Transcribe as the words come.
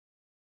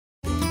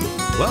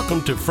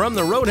Welcome to From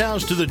the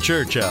Roadhouse to the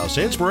Church House,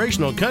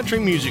 inspirational country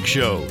music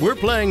show. We're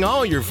playing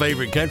all your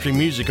favorite country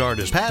music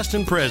artists, past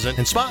and present,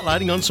 and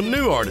spotlighting on some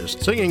new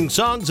artists, singing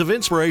songs of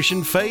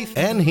inspiration, faith,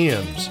 and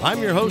hymns.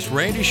 I'm your host,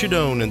 Randy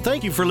Shadoan, and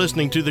thank you for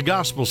listening to The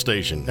Gospel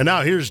Station. And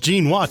now here's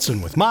Gene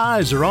Watson with My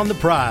Eyes Are on the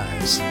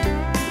Prize.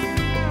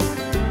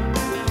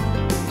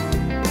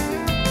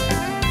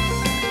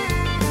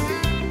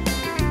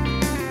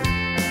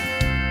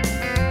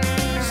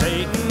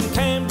 Satan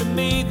came to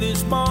me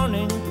this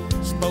morning,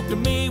 spoke to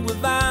me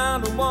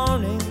without a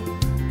warning.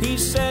 He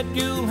said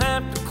you'll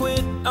have to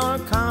quit or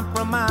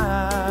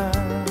compromise.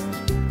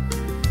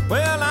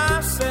 Well,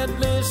 I said,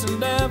 listen,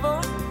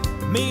 devil,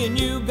 me and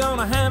you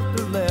gonna have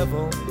to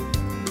level.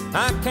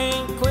 I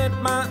can't quit,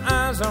 my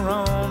eyes are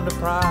on the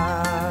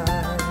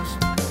prize.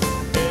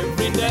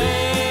 Every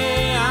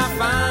day I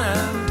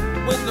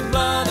find, with the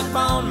blood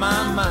upon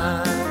my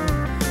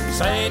mind,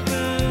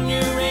 Satan,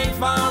 you ain't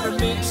for a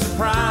big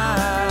surprise.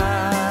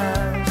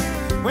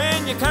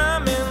 When you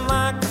come in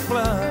like a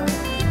flood,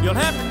 you'll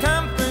have to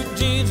come through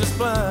Jesus'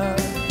 blood.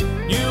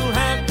 You'll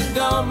have to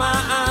go, my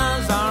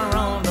eyes are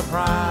on the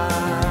prize.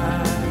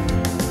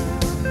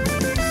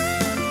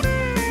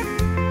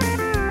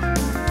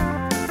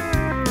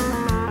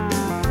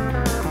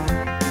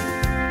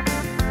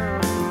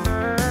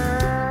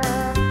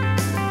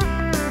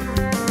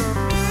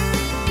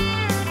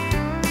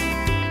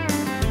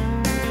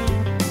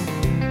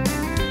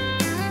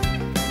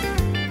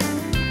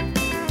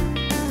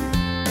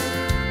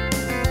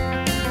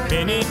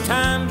 Many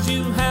times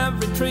you have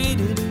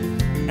retreated,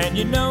 and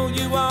you know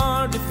you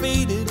are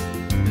defeated.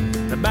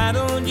 The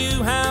battle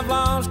you have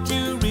lost,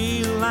 you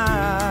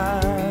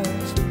realize.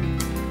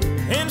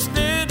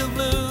 Instead of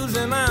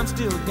losing, I'm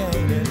still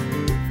gaining.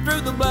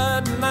 Through the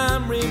blood and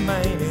I'm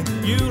remaining.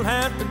 You'll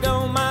have to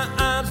go, my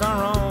eyes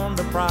are on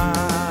the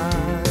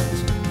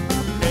prize.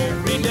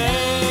 Every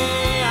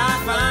day I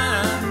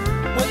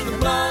find, with the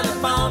blood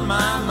upon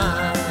my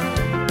mind,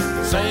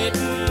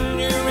 Satan,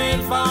 you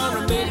ain't for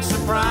a big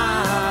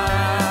surprise.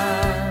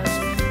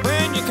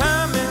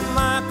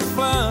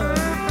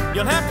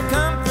 You'll have to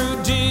come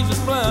through Jesus'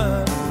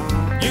 blood.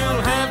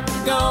 You'll have to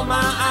go,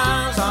 my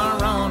eyes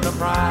are on the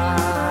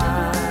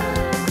prize.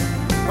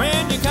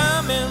 When you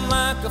come in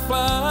like a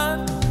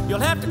flood, you'll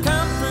have to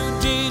come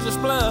through Jesus'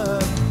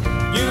 blood.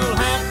 You'll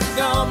have to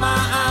go, my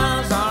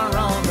eyes are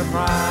on the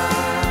prize.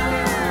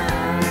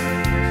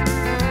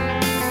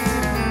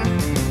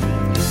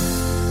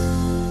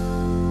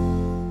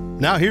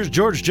 Now here's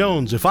George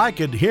Jones, If I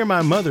Could Hear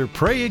My Mother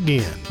Pray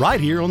Again, right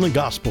here on the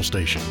Gospel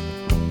Station.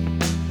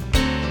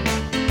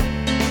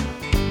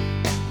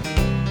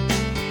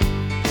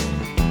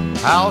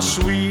 How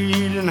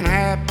sweet and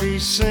happy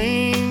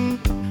seem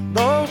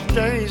those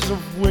days of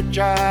which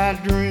I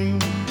dream,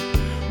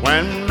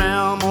 when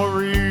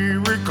memory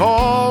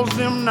recalls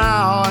them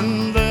now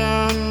and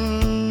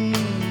then.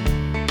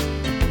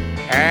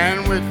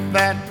 And with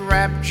that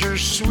rapture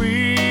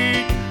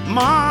sweet,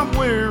 my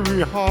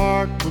weary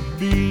heart would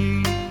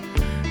beat,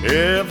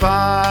 if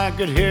I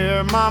could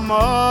hear my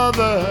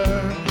mother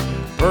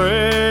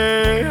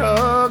pray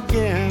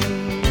again.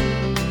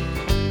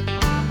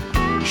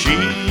 She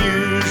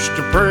used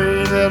to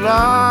pray that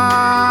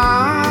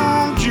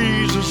on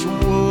Jesus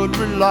would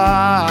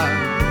rely,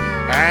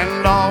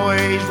 and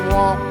always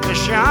walk the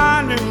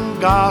shining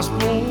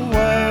gospel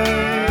way.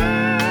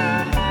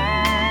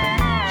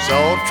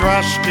 So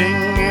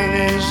trusting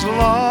in His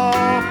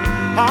love,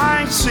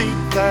 I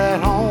seek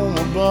that home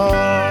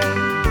above,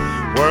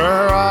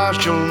 where I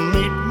shall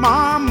meet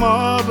my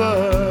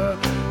mother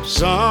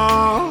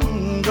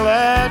some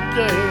glad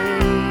day.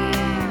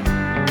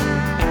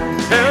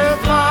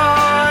 If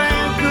I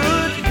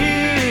could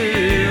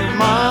hear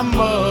my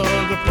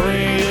mother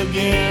pray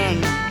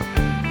again,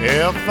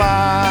 if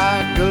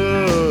I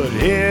could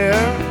hear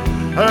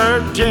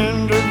her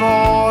tender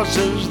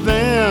voices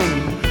then,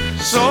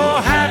 so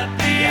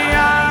happy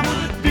I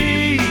would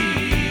be,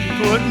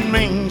 'twould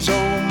mean so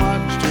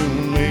much to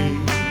me.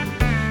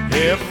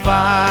 If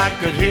I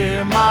could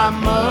hear my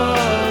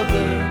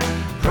mother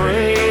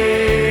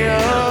pray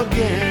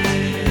again.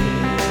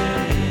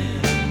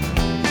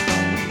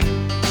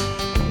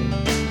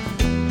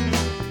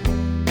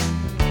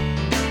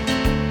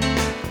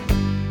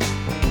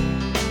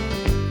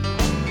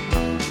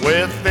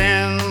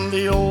 Within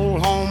the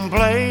old home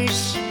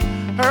place,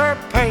 her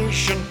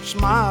patient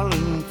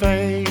smiling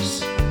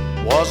face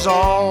was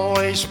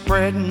always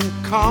spreading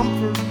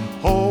comfort,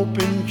 hope,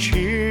 and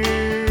cheer.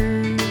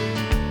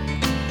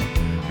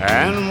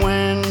 And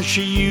when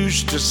she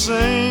used to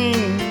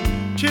sing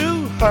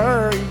to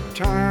her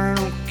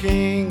eternal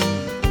King,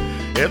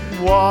 it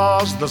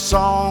was the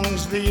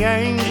songs the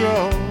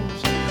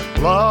angels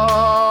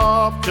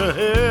loved to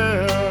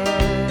hear.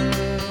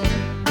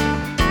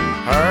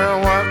 Her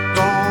work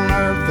on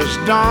earth is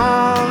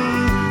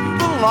done,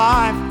 the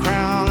life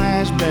crown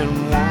has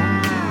been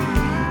won,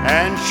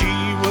 and she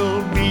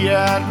will be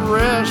at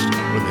rest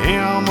with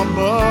Him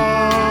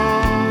above.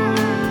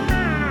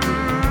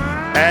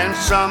 And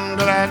some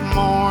glad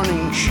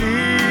morning she,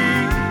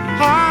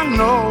 I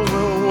know,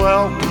 will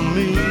welcome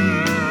me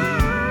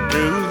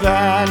to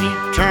that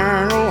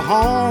eternal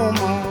home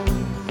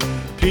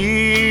of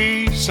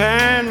peace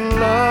and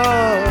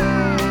love.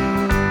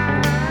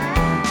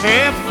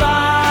 If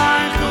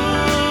I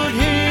could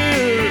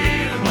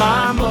hear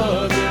my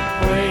mother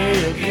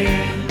pray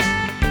again,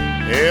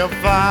 if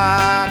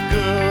I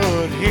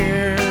could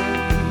hear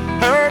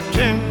her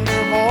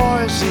tender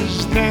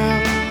voices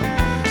then,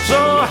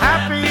 so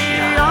happy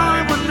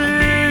I would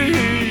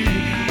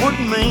be, would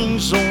mean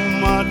so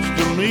much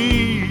to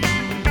me.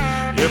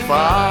 If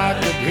I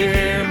could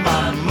hear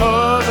my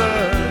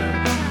mother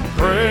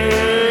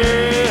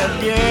pray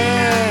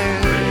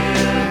again.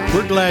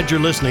 We're glad you're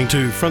listening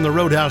to From the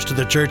Roadhouse to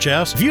the Church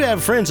House. If you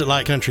have friends that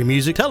like country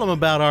music, tell them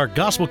about our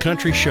Gospel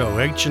Country Show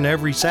each and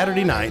every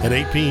Saturday night at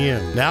 8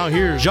 p.m. Now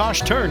here's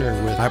Josh Turner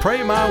with I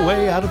Pray My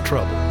Way Out of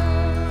Trouble.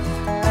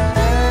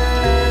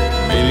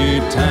 Many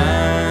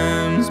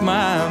times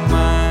my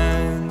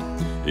mind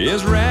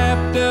is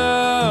wrapped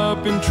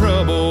up in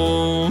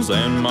troubles,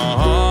 and my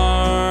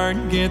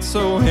heart gets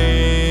so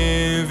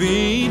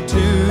heavy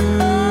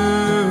too.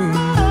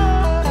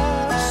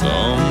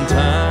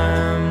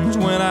 Sometimes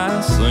when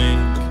I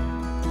sink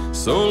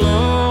so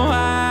low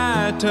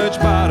I touch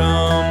bottom,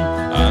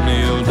 I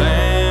kneel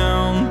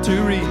down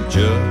to reach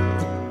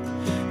up,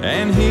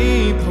 and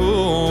He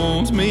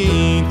pulls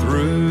me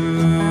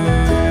through.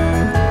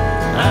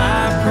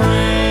 I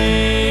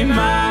pray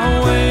my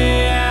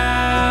way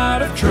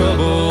out of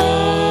trouble,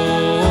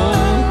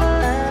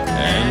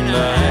 and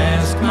I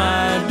ask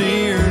my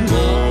dear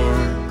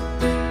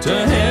Lord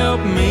to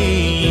help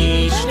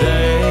me each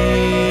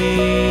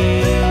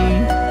day.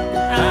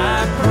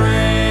 I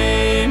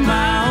pray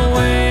my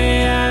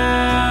way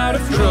out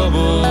of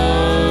trouble,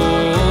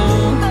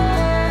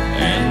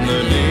 and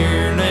the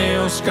dear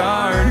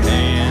nail-scarred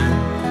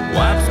hand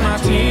wipes my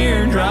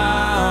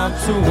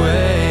teardrops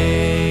away.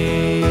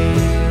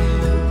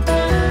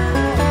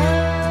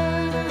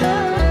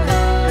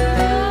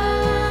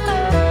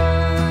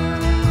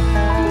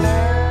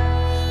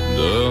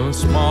 The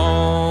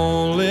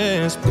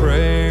smallest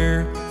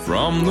prayer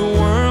from the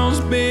world's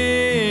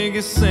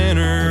biggest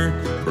sinner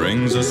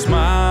brings a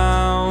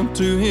smile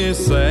to his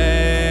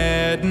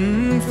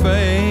saddened face.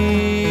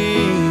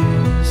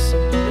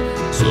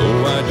 So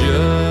I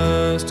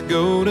just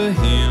go to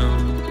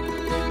Him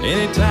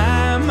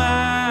anytime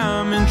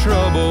I'm in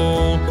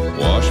trouble,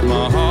 wash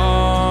my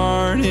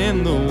heart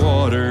in the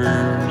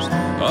waters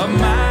of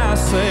my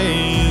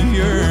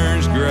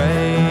Savior's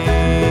grace.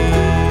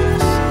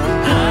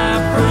 I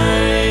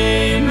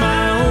pray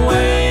my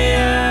way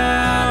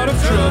out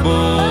of trouble,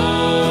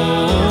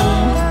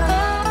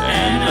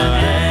 and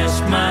I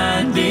ask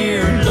my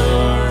dear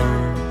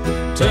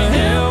Lord to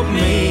help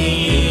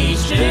me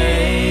each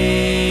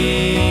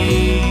day.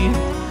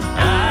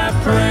 I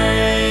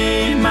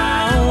pray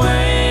my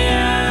way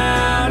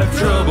out of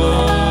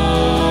trouble,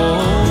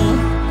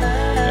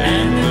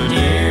 and the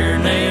dear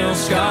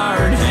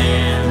nail-scarred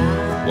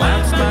hand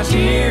wipes my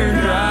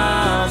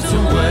teardrops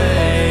away.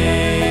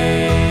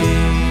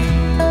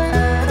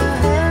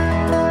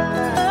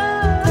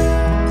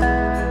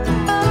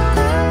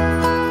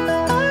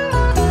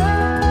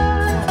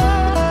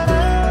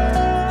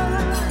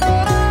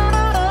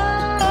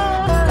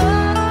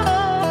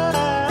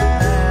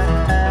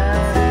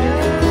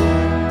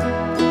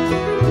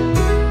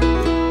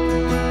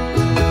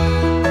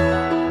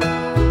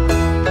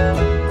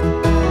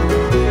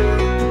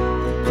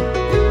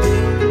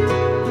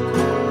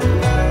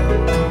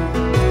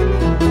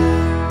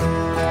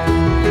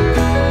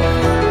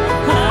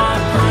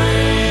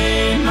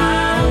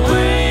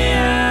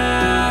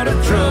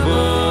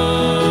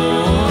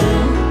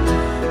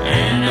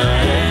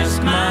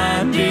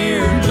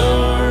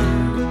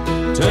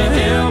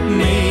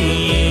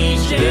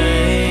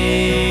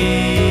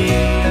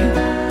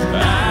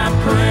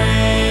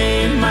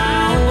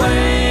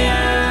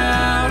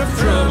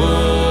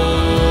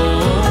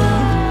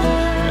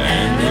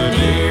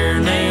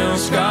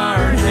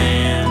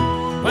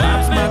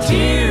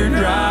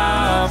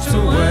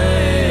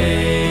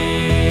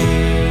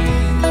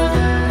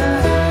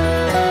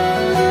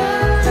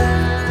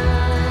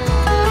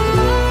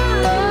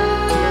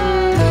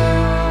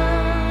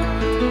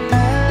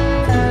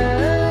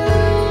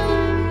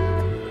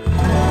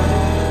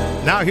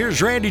 Now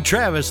here's Randy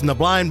Travis and the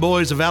Blind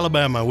Boys of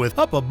Alabama with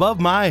Up Above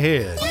My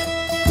Head.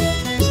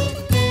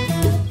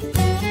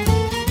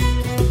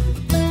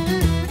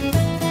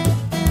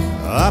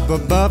 Up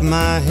above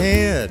my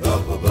head,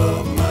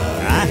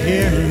 I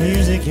hear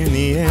music in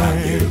the air.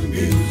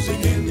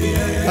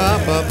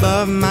 Up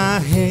above my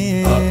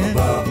head,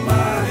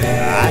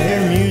 I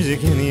hear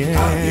music in the air.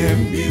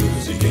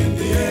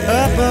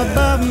 Up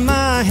above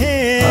my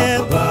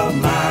head, I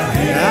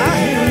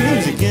hear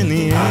music in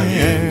the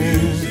air.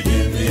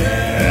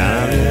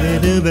 I really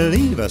do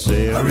believe, I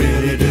say, I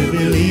really do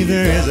believe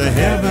there is a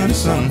heaven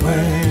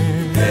somewhere.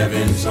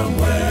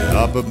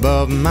 Up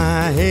above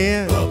my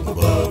head,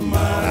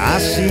 I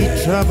see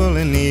trouble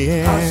in the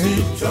air.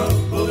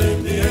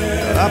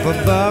 Up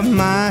above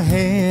my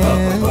head,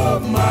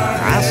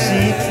 I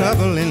see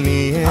trouble in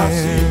the air.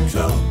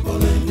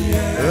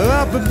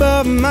 Up Up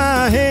above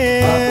my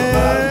head,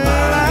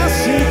 I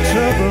see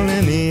trouble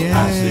in the air.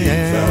 I see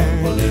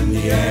trouble in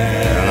the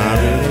air. And I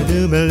really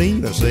do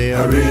believe, I say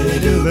I really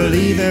do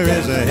believe there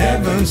is a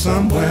heaven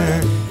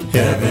somewhere,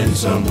 Heaven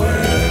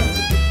somewhere.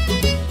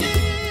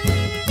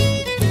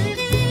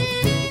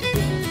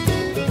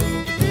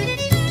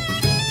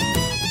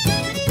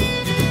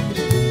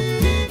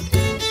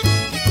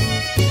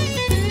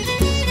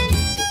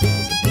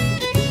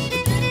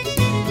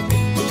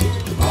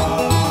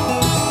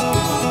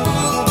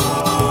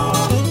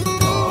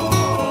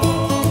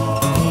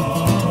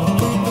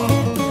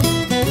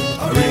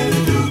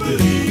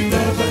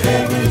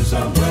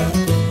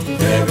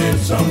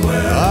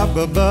 Up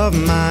above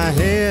my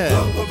head,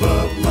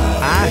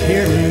 I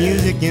hear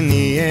music in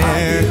the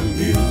air.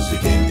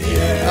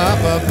 Up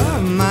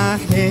above my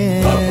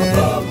head,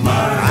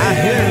 I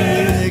hear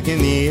music in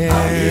the air.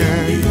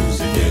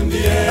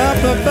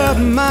 Up above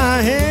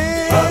my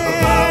head,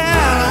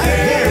 I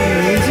hear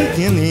music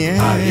in the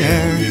air.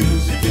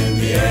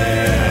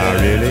 I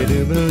really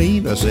do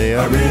believe, I say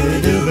I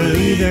really do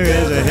believe there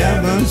is a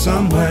heaven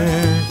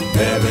somewhere.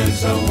 Heaven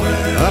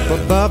somewhere. Up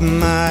above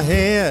my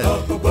head,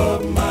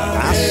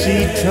 I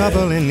see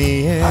trouble in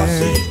the air. I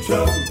see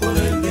trouble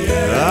in the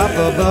air.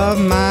 Up above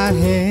my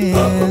head,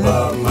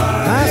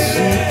 I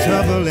see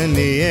trouble in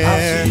the air. I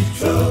see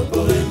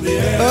trouble in the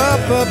air.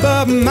 Up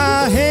above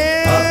my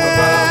head,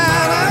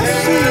 I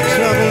see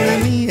trouble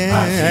in the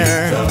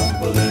air.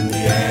 Trouble in the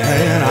air.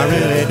 And I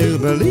really do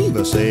believe,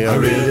 I say I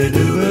really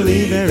do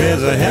believe there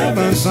is a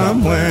heaven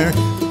somewhere.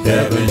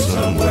 Heaven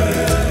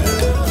somewhere.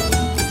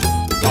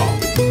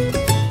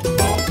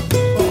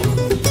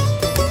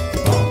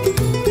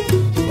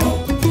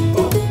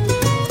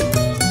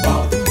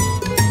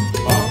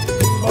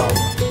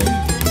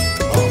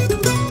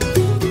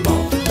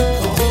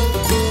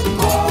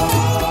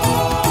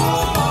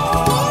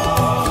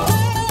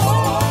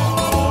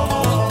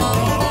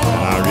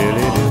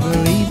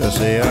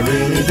 I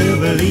really do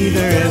believe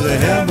there is a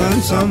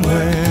heaven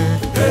somewhere.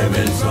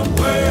 Heaven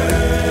somewhere.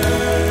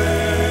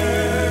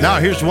 Now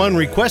here's one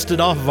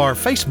requested off of our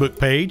Facebook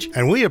page,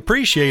 and we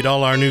appreciate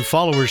all our new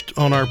followers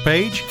on our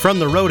page. From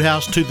the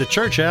Roadhouse to the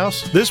Church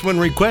House, this one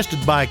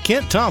requested by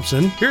Kent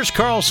Thompson. Here's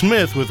Carl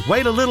Smith with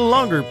Wait a Little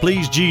Longer,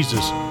 Please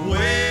Jesus.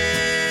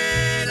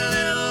 Wait a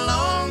little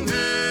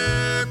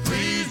longer,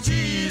 please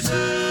Jesus.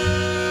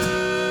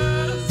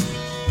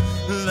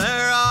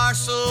 There are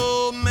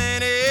so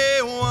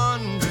many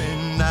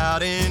wandering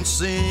out in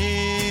sin.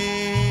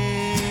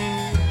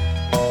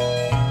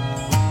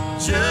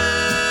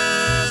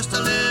 Just a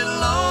little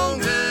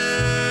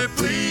longer,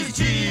 please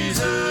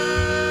Jesus.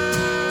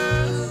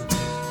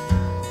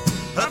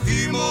 A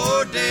few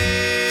more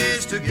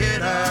days to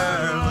get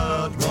our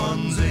loved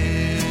ones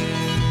in.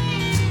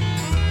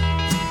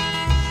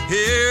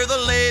 Here the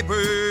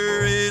labor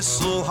is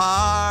so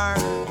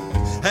hard,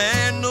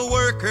 and the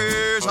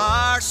workers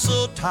are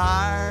so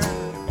tired,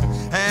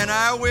 and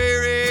our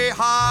weary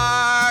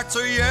hearts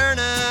are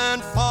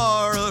yearning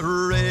for a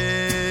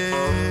rest.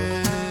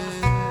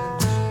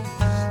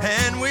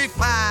 And we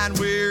find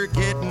we're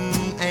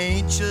getting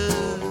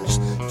anxious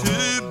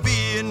to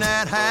be in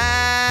that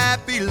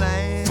happy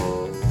land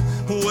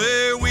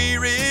where we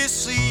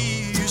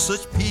receive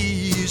such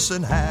peace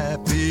and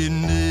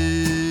happiness.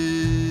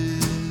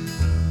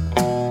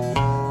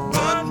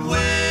 But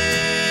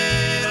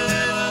wait a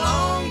little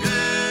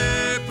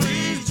longer,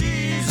 please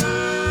Jesus.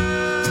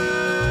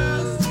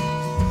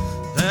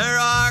 There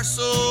are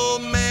so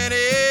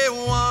many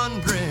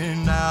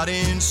wandering out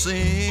in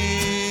sin.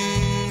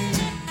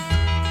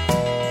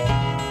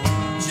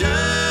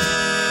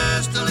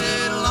 Just a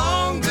little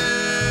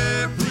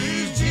longer,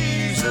 please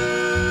Jesus.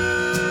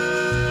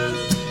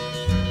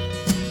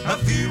 A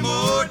few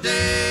more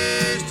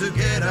days to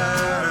get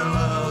our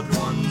loved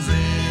ones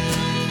in.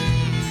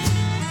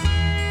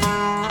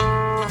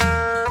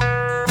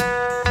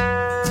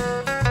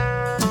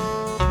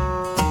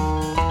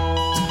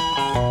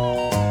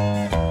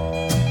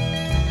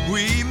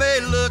 We may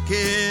look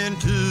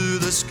into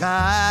the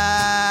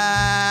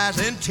skies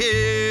and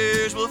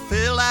tears will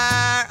fill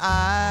our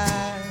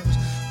eyes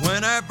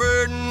when our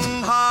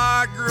burdened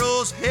heart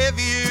grows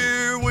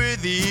heavier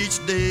with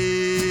each day.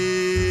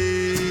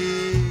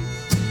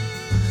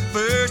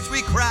 First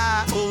we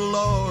cry, oh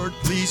Lord,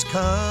 please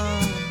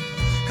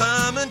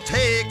come and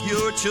take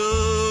your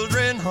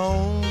children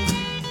home.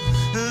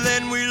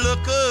 Then we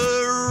look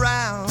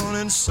around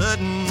and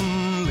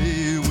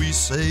suddenly we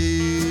say,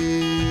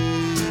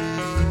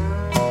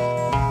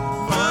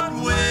 but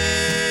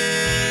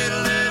wait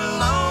a little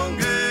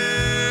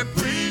longer,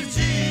 please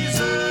Jesus.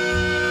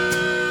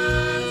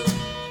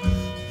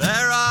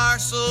 There are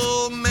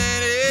so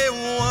many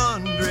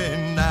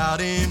wandering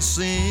out in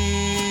sin.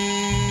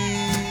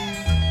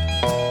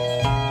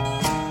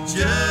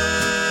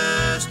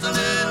 Just a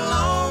little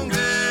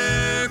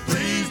longer,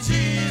 please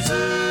Jesus.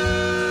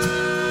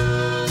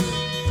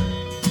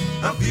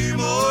 A few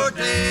more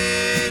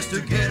days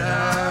to get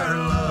our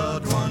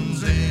loved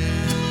ones in.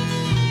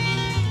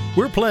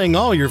 We're playing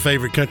all your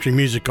favorite country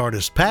music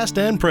artists, past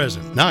and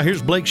present. Now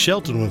here's Blake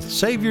Shelton with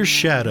Savior's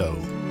Shadow.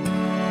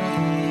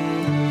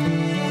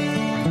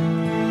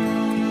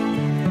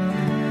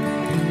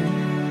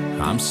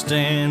 I'm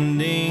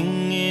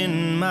standing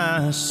in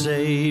my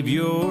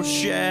Savior's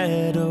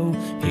shadow.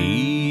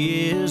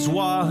 He is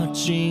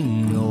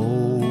watching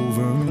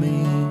over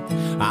me.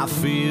 I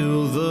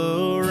feel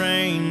the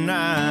rain,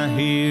 I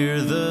hear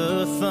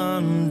the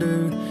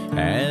thunder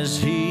as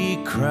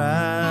He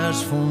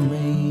cries for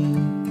me.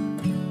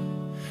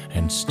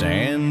 And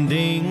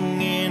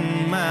standing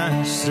in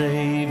my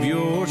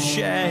Savior's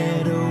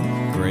shadow,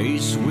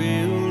 grace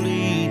will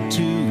lead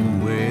to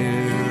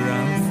where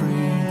I'm free.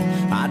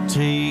 I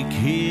take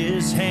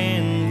His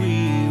hand,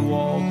 we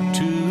walk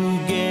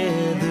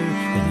together,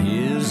 and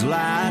His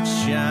light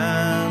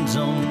shines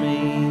on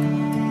me.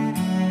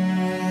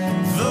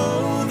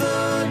 Though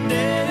the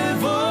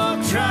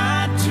devil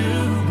tried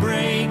to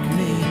break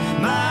me,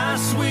 my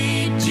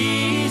sweet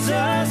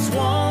Jesus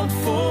won't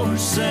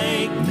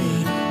forsake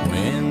me.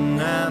 When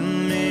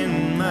I'm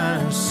in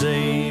my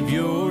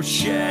Savior's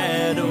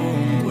shadow,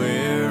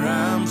 where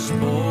I'm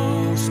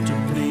supposed to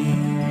be,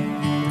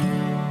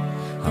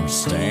 I'm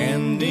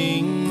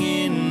standing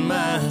in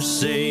my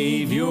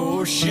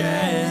Savior's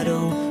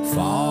shadow,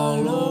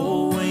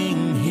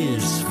 following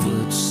His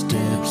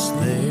footsteps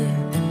there.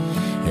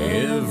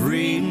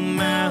 Every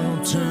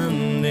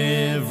mountain,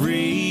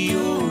 every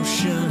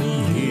ocean,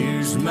 He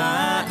hears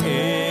my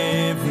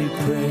every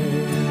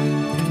prayer.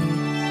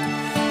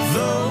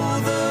 Though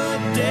the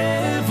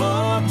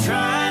devil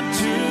tried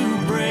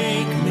to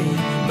break me,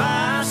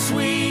 my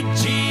sweet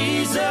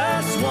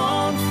Jesus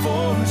won't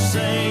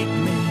forsake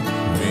me.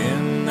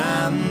 When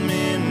I'm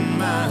in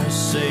my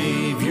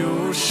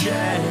Savior's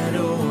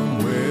shadow,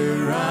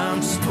 where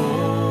I'm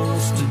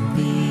supposed to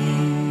be.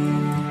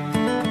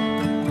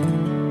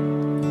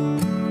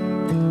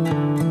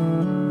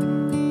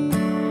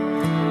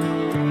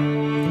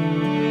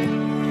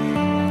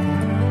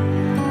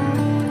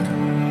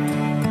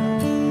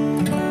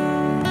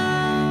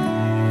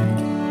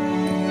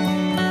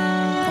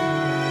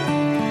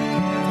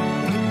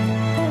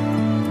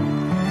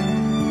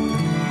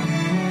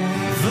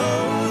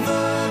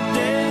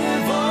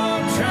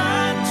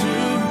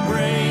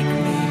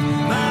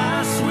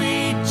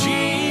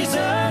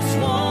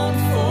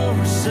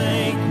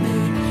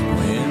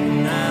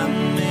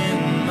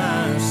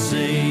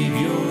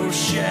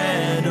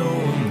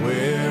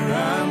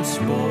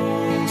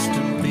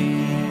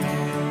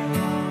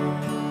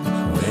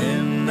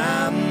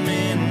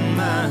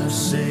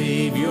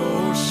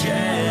 Savior's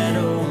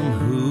shadow,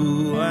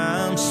 who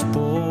I'm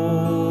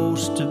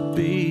supposed to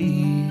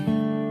be.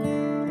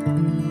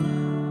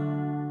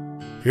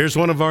 Here's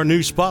one of our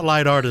new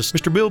spotlight artists,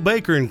 Mr. Bill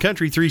Baker in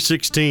Country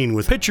 316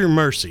 with Picture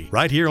Mercy,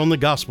 right here on the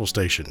Gospel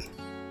Station.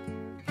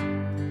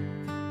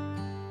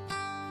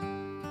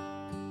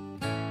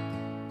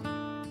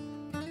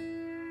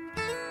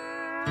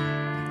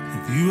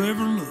 Have you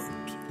ever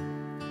looked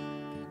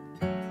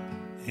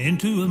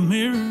into a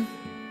mirror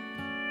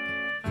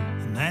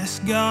and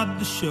ask God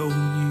to show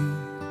you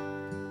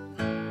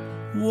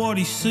what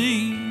He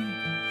sees,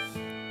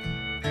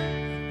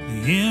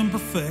 the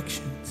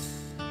imperfections,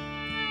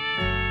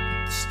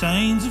 the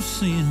stains of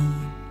sin?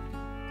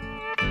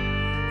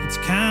 It's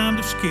kind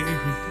of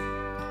scary,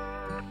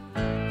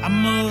 I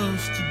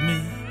must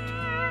admit.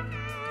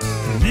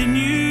 And then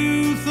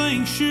you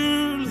think,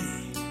 surely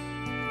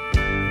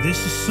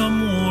this is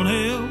someone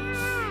else,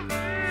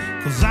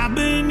 'cause I've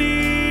been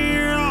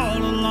here all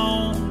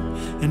along,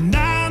 and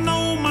I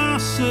know myself.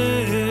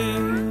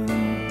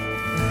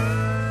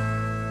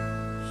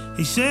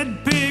 He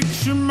said,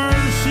 picture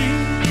mercy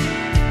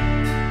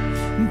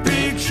and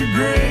picture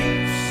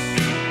grace.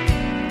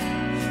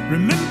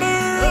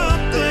 Remember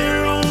up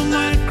there on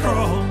that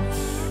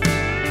cross,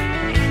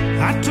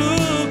 I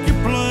took your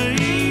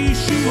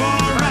place. You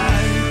are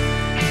right,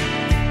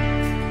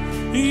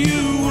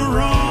 you were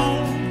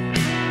wrong,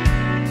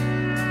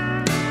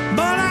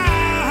 but I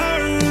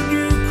heard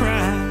you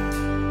cry,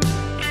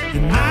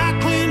 and I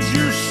cleansed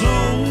your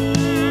soul.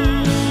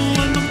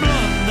 And the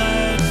blood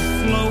that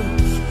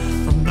flows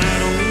from that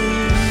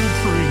old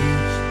tree,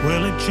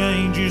 well, it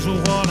changes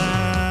what I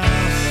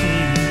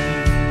see.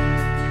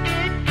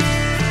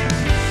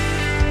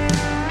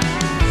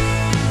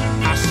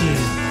 I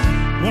said,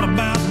 what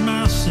about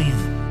my sin?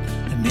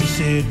 And he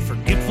said,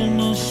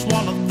 forgetfulness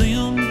swallowed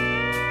them.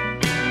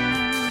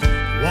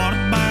 What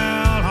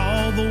about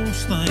all those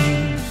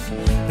things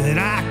that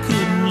I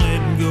couldn't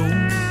let go?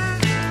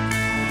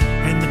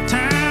 And the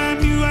time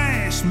you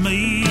asked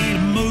me to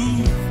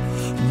move,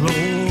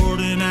 Lord,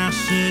 and I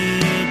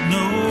said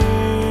no.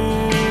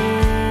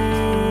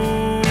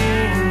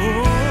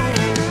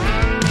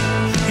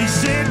 He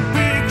said,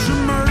 picture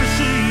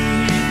mercy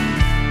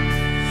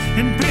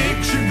and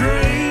picture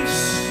grace.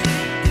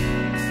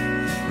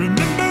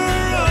 Remember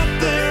up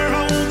there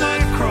on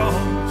that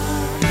cross,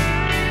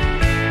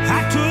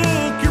 I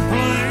took your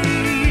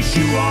place.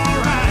 You are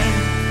right,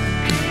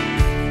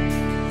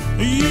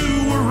 you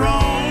were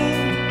wrong,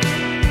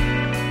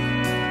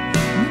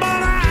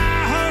 but I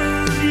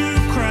heard you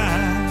cry,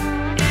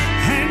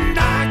 and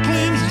I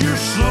cleansed your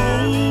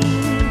soul.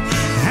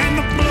 And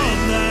the blood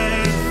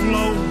that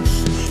flows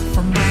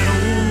from that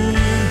old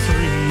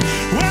tree,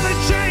 well, it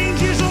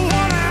changes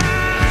what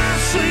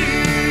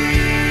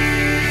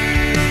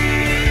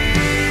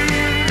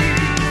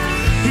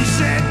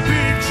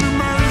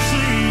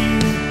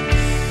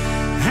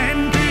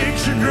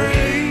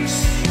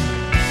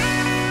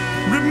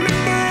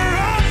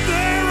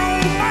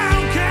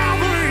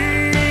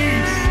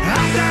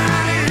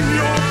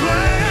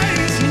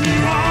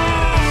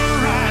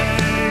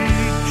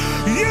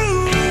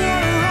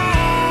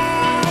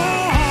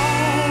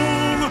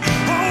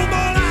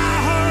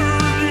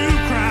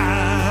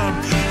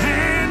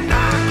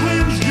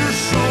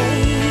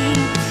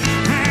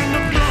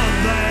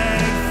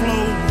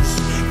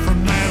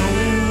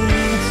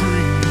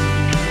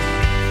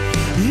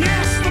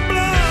Yes, the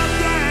blood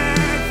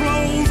that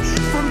flows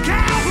from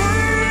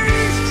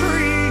Calvary's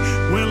tree,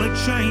 well, it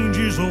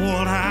changes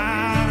what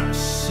I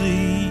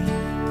see.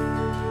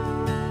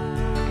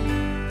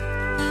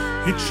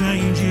 It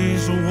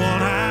changes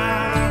what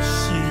I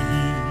see.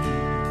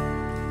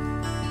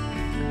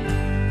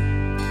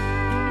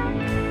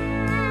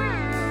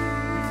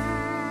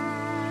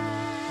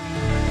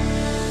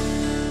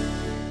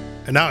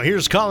 And now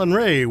here's Colin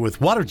Ray with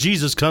What If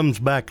Jesus Comes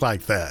Back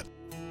Like That?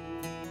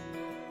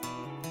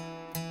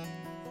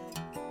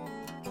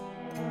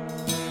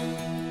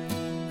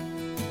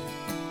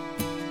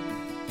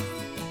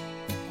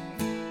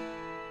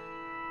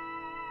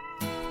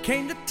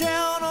 Came to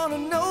town on a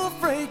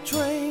no-freight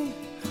train.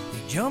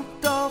 He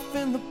jumped off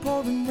in the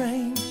pouring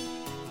rain.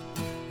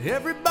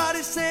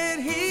 Everybody said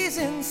he's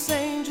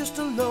insane, just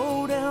a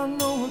low-down,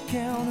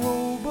 no-account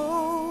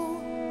hobo.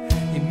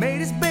 He made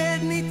his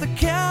bed neath the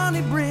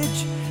county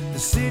bridge. The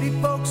city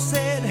folks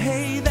said,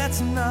 hey, that's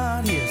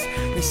not his.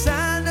 They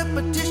signed a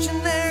petition,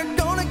 they're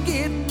gonna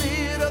get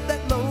rid of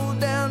that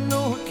low-down,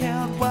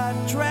 no-account white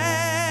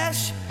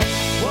trash.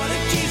 What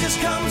if Jesus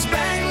comes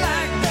back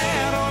like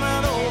that on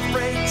an old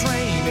freight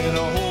train in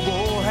a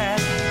hobo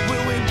hat?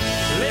 Will we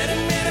let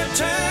him in or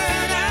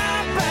turn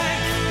our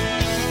back?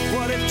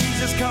 What if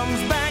Jesus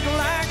comes back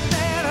like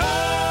that?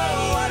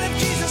 Oh, what if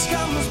Jesus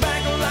comes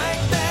back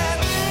like that?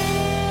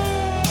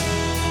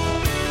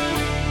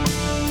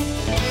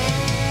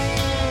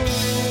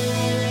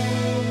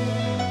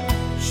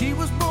 She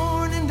was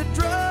born into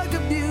drug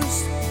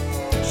abuse.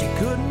 She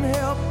couldn't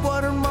help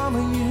what her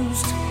mama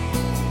used.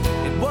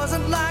 It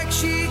wasn't like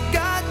she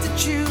got to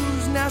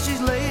choose. Now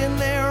she's laying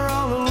there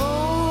all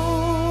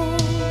alone.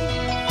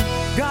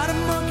 Got a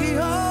monkey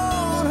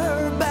on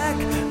her back.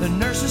 The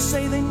nurses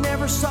say they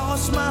never saw a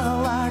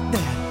smile like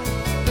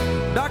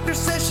that. Doctor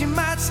says she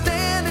might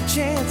stand a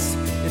chance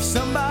if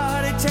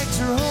somebody takes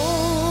her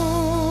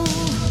home.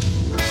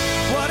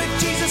 What if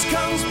Jesus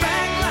comes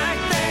back like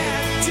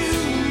that?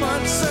 2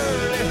 months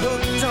early,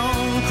 hooked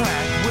on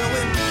crack. Will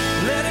we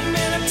let him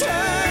in or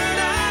turn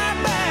our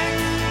back?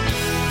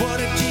 What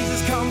if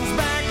Jesus comes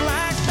back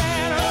like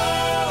that?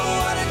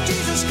 Oh, what if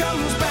Jesus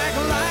comes back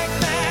like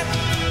that?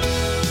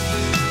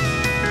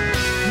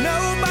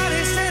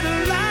 Nobody said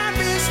life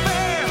is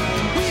fair.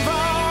 We've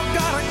all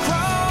got a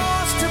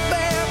cross to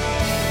bear.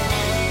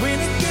 When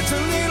it gets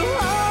a little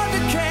hard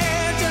to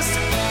care, just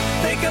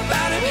think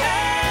about it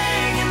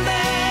hanging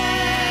there.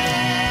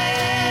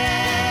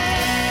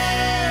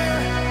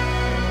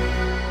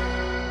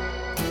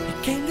 He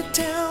came to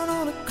town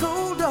on a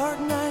cold, dark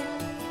night.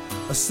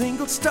 A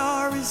single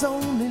star is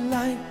only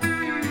light.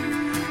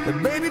 The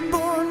baby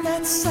born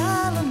that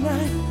silent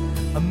night,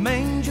 a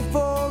manger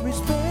for his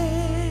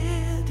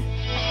bed.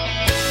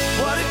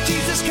 What if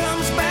Jesus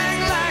comes back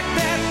like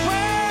that?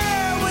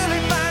 Where will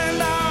he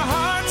find our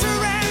hearts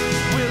are at?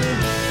 Will he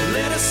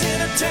let us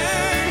in or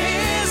turn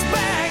his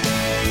back?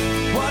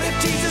 What if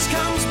Jesus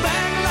comes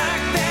back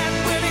like that?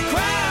 Will he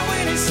cry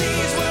when he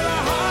sees where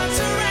our hearts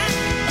are at?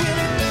 Will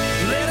he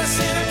let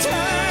us in or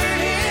turn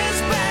his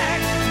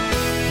back?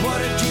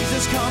 What if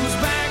Jesus comes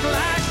back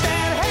like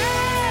that?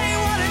 Hey,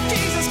 what if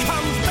Jesus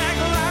comes back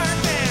like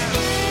that?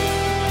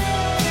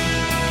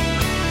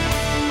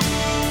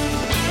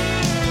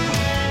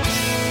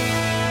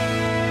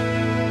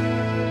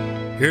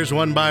 Here's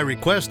one by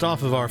request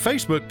off of our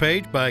Facebook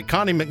page by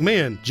Connie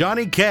McMahon,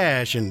 Johnny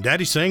Cash, and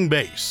Daddy Sang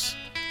Bass.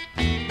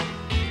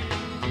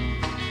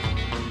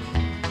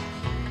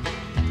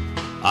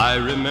 I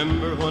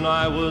remember when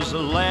I was a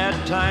lad,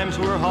 times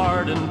were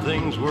hard and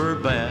things were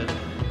bad.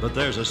 But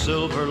there's a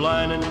silver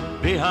lining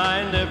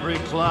behind every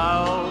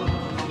cloud.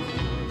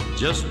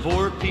 Just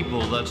poor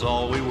people, that's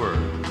all we were,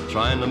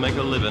 trying to make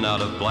a living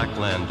out of black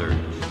land dirt.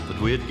 But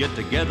we'd get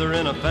together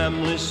in a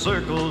family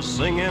circle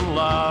singing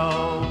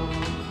loud.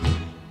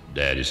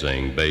 Daddy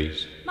sang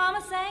bass,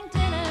 Mama sang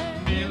tenor,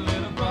 Me and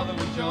little brother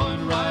would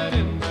join right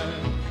in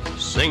there.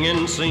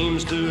 singing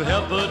seems to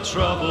help a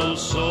troubled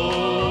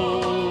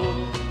soul.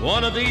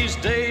 One of these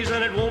days,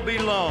 and it won't be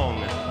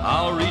long,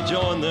 I'll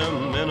rejoin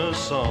them in a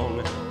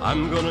song.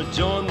 I'm gonna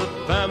join the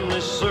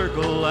family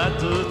circle at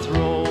the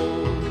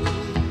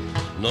throne.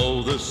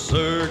 No, the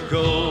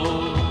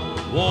circle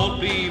won't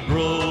be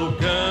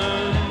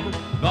broken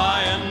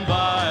by and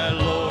by,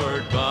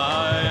 Lord,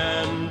 by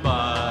and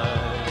by.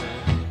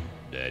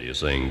 Daddy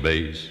sing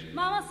bass,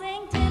 Mama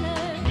sang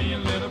tenor, Me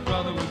and little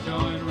brother would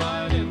join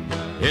right in there.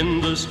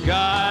 in the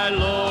sky,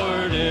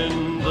 Lord,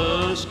 in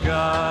the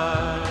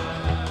sky.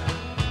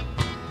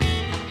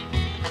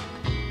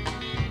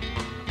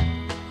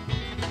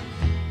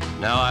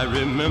 Now I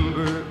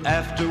remember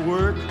after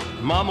work,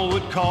 Mama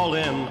would call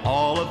in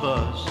all of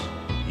us.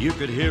 You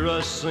could hear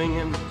us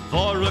singing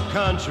for a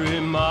country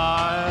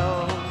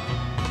mile.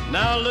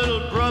 Now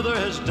little brother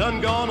has done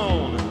gone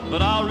on,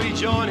 but I'll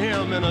rejoin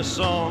him in a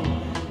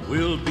song.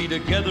 We'll be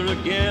together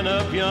again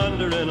up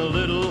yonder in a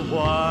little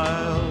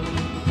while.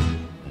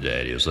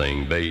 Daddy'll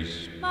sing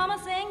bass, Mama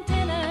sang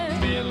tenor,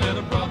 Me and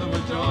little brother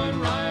would join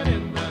right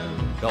in there.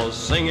 'cause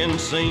singing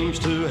seems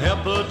to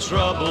help a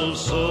troubled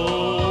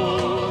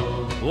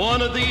soul.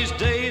 One of these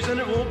days, and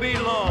it won't be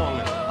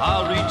long,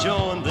 I'll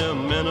rejoin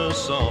them in a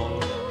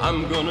song.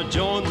 I'm gonna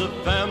join the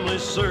family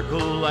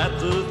circle at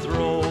the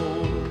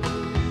throne.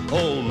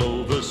 Oh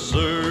no, the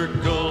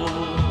circle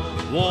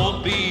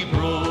won't be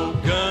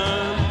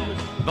broken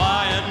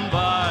by and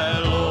by,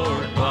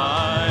 Lord,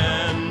 by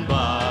and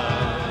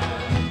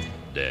by.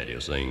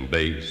 Daddy'll sing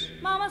bass,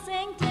 Mama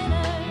sing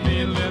tenor.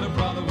 Me and little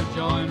brother will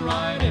join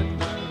right in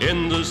there.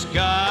 in the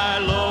sky,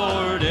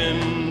 Lord,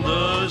 in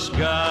the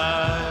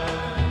sky.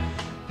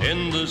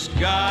 In the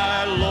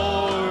sky,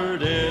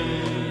 Lord,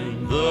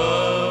 in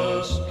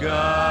the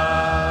sky.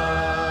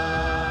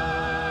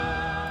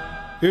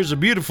 Here's a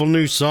beautiful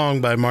new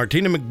song by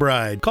Martina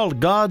McBride called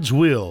God's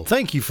Will.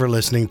 Thank you for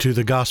listening to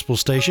the Gospel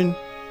Station.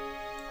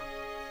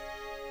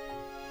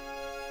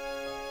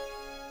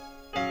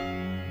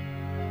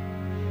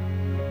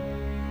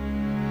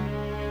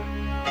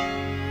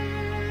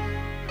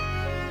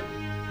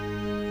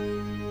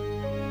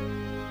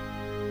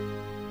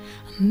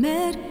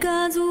 Met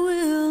God's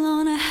will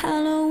on a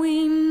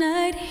Halloween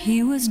night.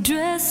 He was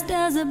dressed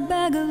as a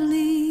bag of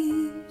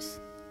leaves.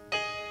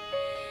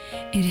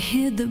 It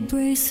hid the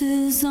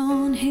braces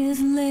on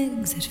his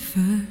legs at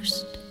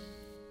first.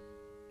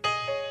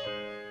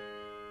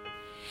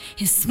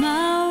 His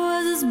smile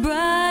was as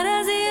bright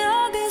as the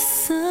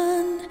August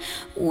sun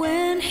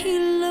when he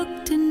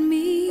looked at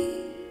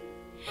me.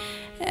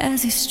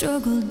 As he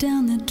struggled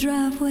down the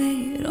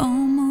driveway, it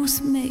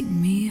almost made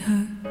me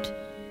hurt.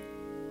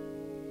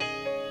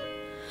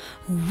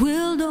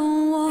 Will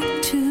don't walk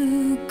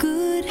too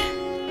good.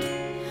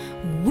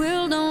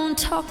 Will don't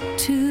talk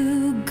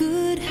too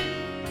good.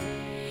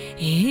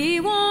 He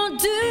won't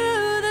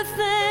do the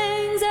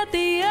things that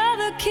the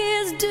other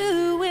kids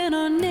do in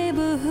our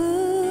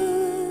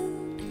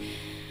neighborhood.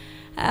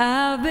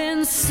 I've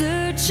been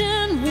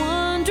searching,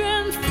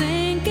 wondering,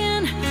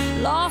 thinking,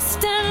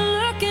 lost and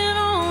looking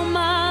all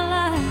my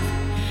life.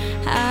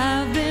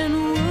 I've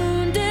been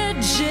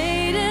wounded,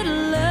 jaded,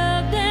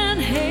 loved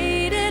and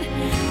hated.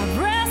 I've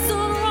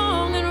wrestled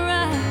wrong and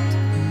right.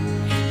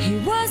 He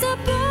was a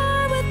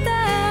boy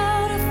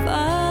without a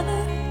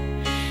father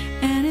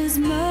and his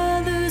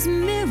mother's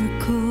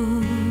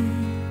miracle.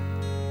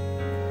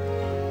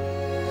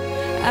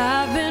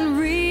 I've been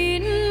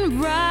reading,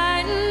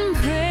 writing,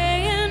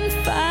 praying,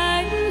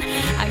 fighting.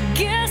 I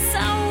guess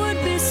I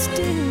would be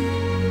still.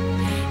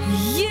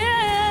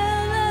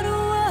 Yeah, that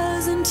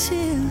was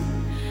until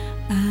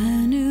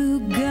I knew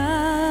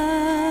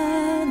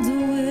God's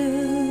will.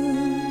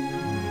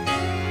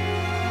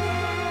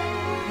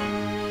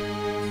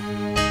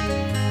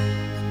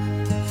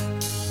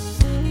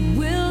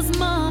 Will's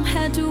mom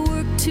had to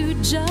work 2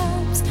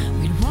 jobs.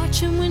 We'd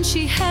watch him when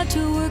she had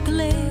to work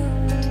late.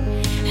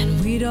 And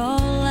we'd all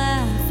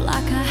laugh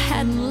like I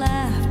hadn't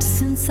laughed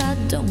since I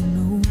don't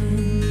know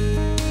when.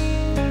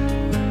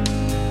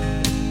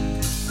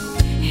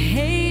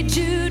 Hey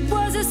Jude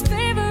was his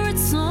favorite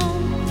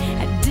song.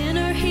 At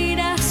dinner he'd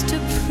ask to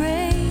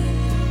pray.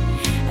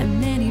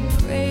 And then he'd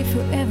pray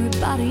for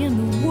everybody in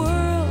the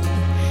world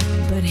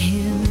but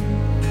him.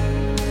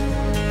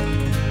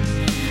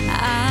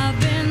 I've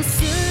been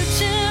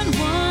searching,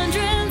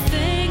 wondering,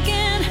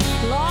 thinking,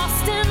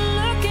 lost and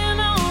looking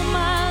all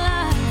my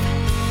life.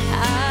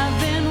 I've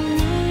been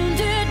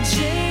wounded,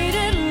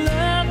 jaded,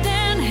 loved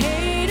and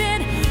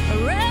hated,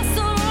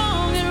 wrestled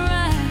wrong and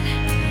right.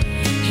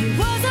 He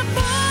was a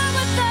boy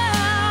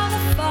without a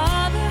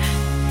father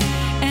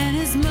and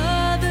his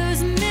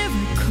mother's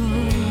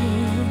miracle.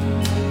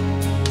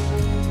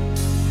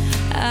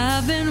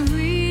 I've been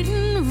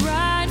reading,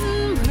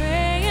 writing,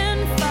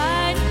 praying,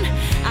 fighting.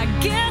 I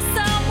guess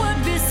I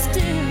would be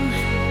still.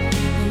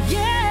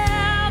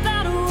 Yeah,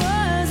 that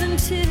was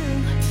until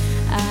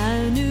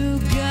I knew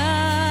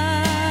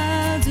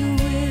God's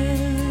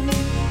will.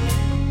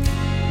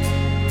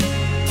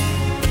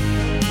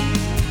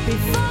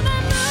 Before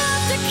they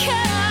moved to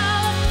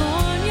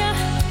California,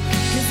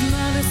 his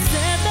mother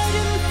said they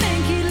didn't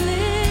think he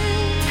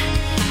lived.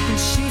 And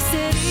she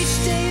said each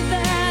day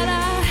that I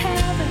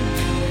haven't,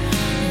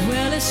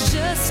 well, it's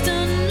just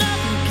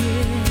another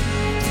gift.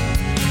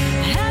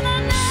 And I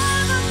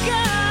never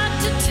got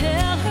to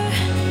tell her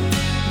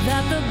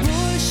that the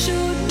boy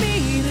showed me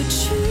the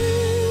truth.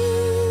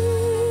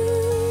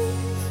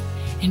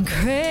 In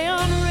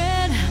crayon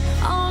red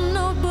on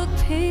notebook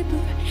paper,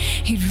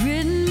 he'd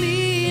written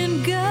me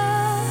and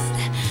God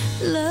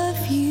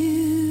love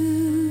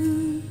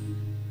you.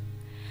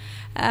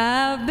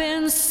 I've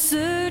been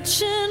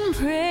searching,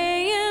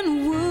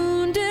 praying,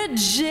 wounded,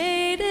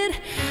 jaded.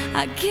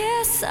 I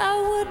guess I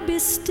would be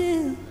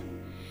still.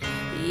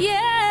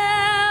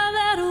 Yeah,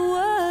 that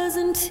was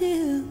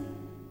until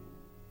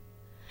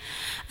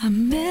I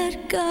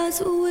met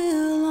God's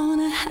will on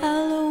a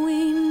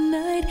Halloween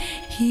night.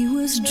 He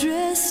was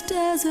dressed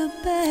as a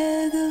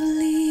bag of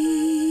leaves.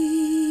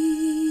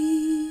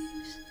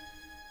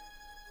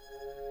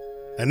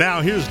 And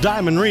now here's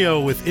Diamond Rio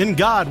with In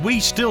God We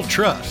Still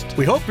Trust.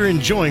 We hope you're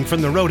enjoying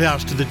From the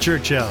Roadhouse to the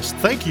Church House.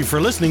 Thank you for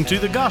listening to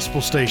the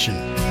Gospel Station.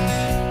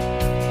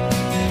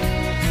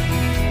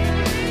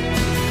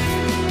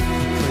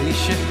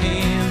 Place your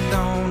hand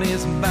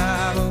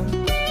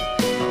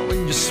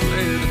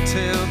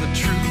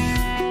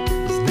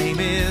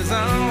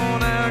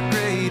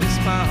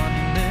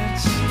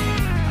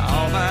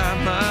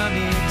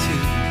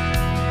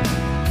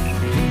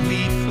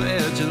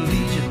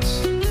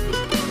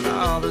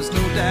there's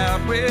no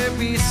doubt where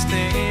we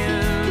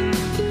stand.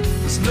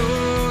 There's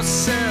no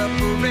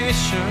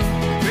separation.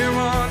 We're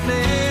one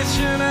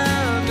nation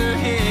under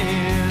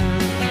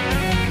hand.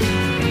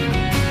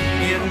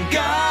 In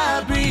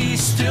God we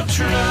still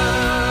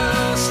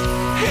trust.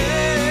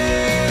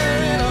 Here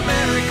in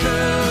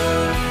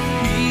America,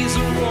 He's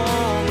the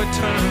one we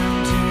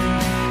turn to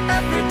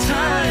every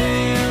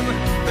time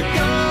the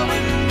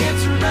going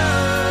gets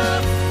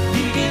rough.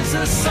 He gives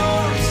the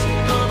source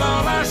of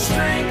all our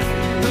strength,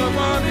 the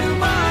one who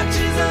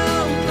watches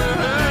over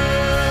us.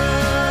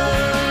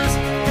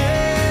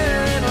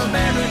 Here in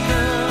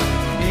America,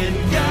 in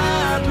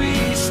God we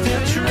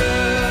still trust.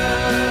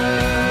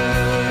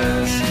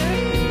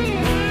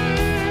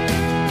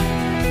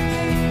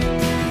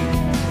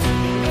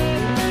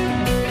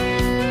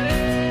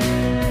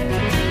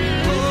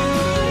 Oh,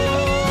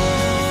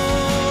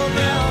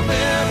 now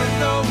there are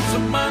those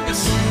among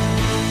us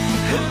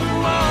who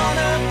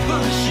wanna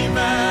push Him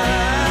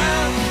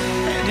out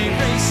and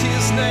erase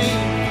His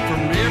name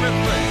from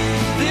everything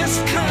this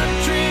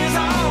country's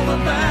all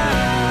about.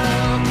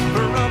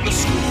 From the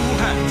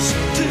schoolhouse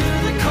to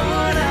the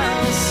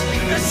courthouse,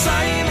 there's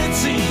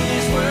silence in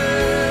His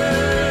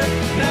word.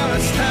 Now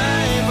it's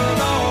time for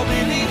all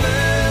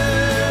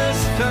believers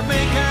to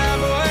make our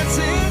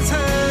voices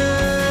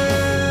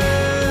heard.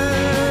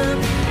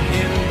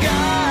 In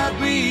God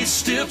we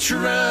still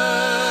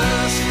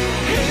trust.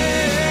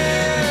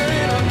 Here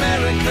in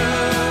America,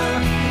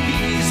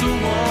 He's the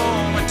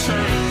one we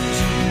turn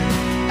to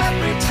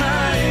every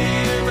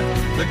time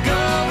the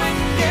going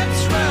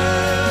gets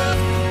rough.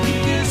 He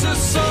is the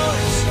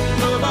source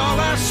of all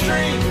our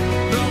strength,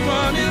 the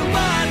one who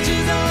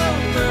watches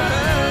over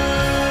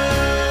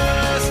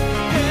us.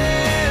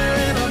 Here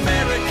in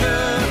America,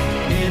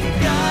 in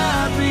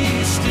God we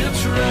still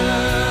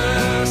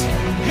trust.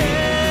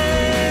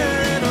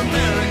 Here in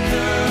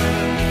America,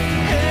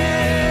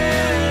 here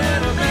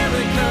in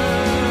America,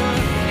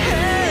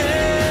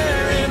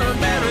 here in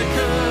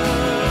America.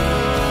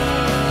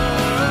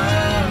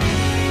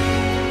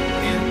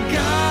 In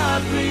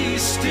God we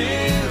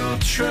still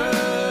trust.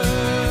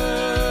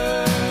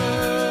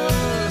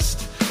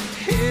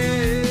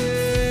 Here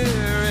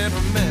in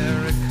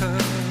America,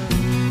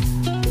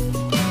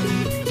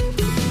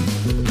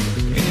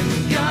 in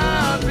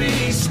God we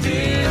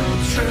still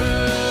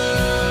trust.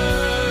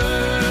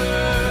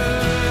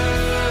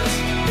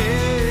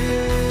 Here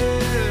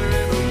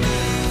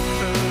in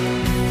America,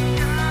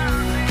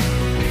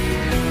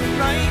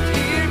 right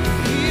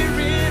here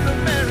in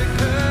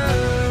America.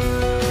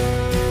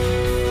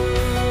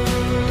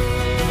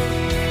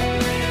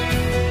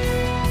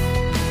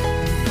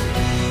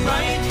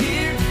 Right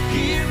here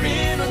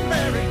in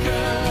America.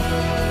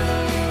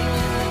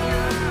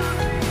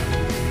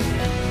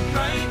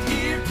 Right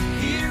here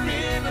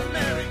in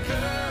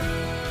America.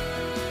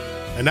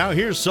 And now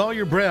here's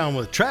Sawyer Brown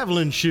with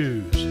Traveling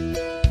Shoes.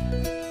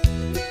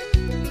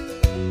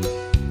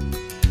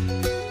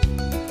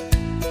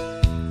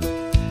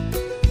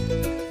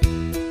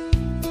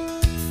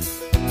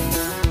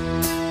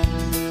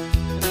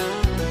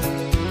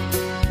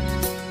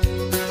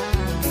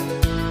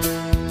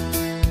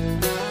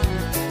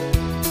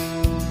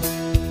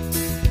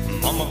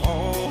 Mama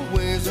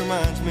always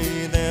reminds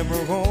me that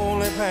we're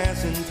only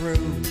passing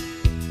through.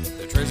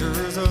 The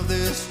treasures of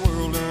this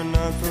world are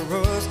not for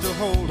us to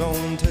hold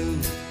on to.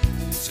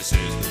 She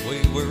says the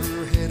way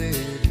we're headed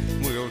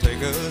will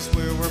take us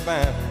where we're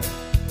bound,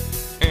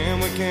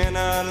 and we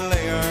cannot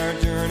lay our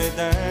journey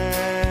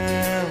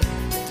down.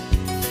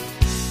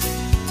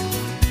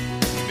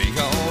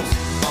 Because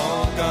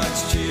all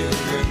God's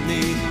children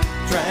need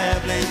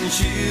traveling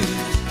shoes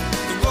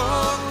to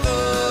walk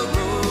the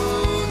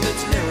road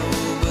that's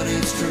narrow, but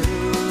it's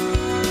true.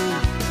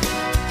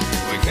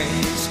 We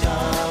can't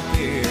stop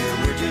here,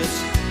 we're just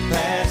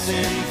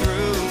passing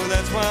through.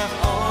 That's why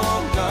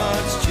all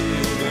God's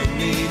children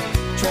need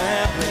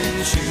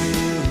traveling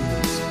shoes.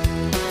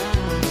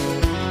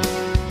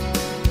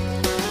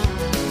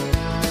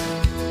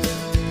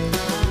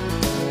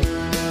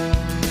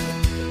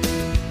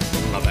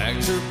 My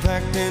bags are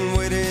packed and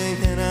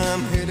waiting, and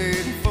I'm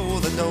headed for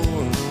the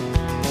door.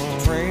 The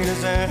train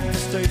is at the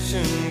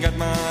station, got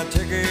my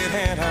ticket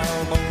and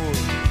on board.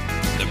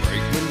 The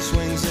brakeman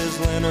swings his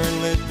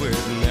lantern lit with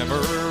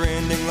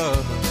never-ending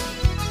love.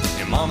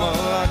 And mama,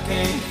 I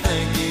can't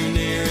thank you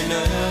near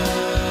enough.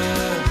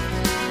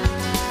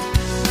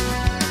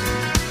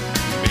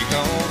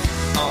 Because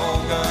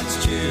all God's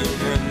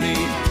children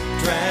need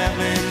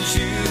traveling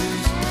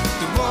shoes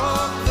to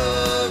walk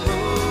the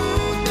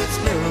road that's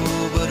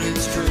narrow, but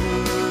it's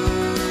true.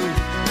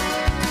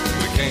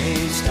 We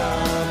can't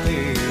stop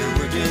here,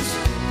 we're just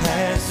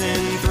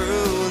passing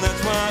through.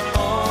 That's why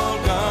all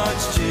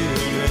God's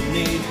children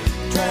need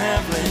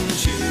traveling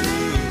shoes.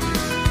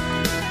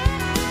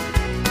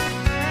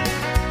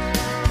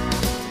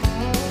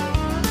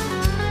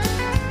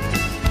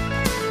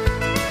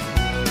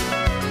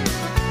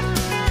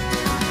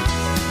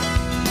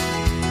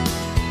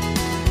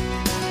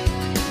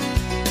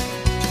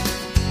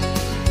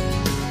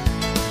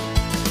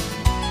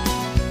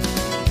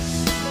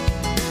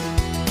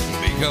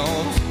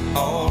 'cause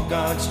all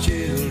God's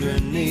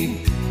children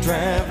need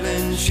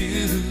traveling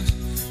shoes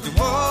to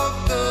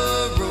walk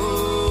the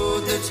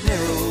road that's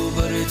narrow,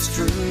 but it's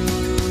true.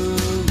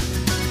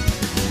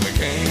 We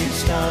can't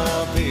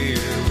stop here,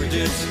 we're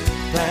just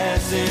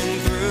passing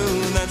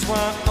through. That's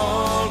why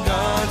all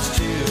God's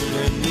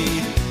children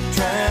need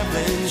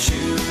traveling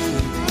shoes.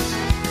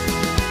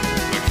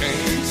 We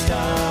can't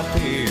stop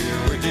here,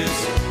 we're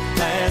just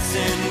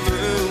passing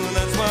through.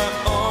 That's why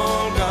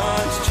all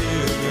God's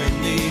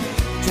children need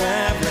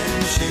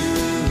traveling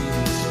shoes.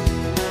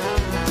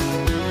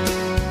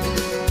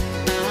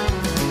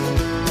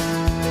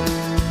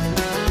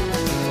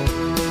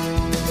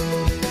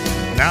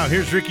 Now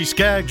here's Ricky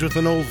Skaggs with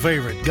an old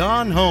favorite,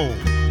 Gone Home.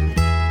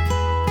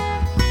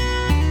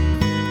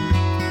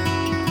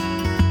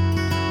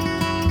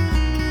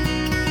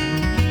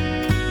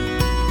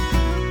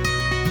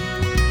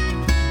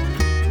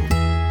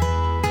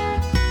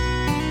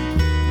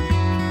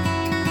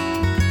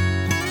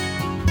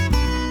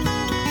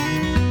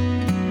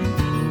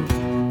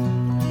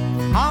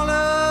 All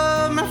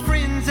of my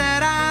friends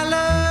that I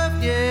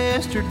loved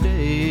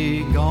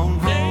yesterday gone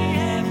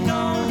home.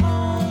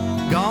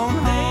 Gone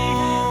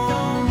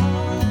home.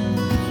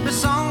 The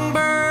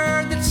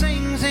songbird that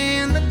sings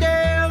in the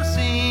dale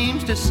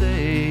seems to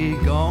say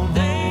gone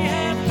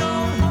home.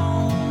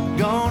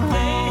 Gone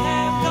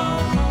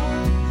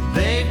home.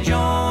 They've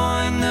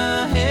joined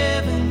the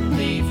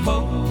heavenly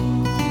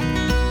fold.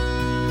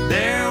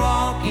 They're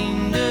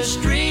walking the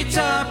streets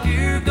of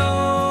pure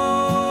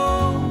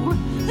gold.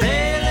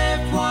 They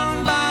left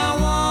one by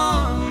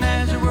one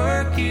as the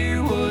work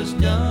here was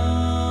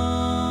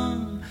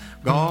done.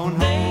 Gone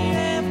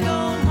home.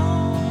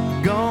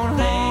 Gone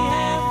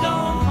home.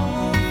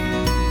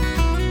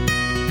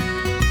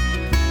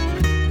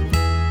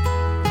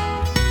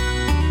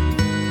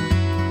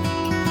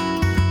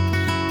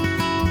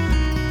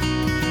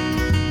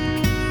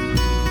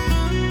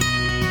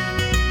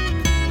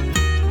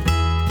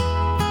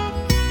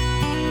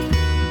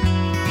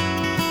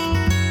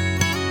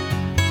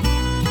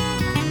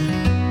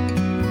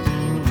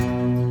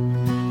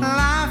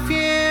 Life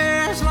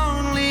here is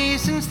lonely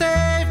since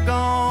they've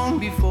gone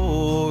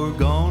before.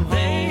 Gone home.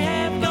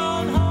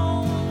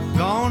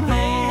 Gone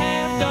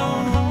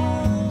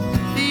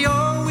home. The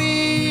old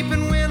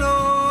weeping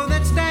willow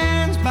that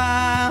stands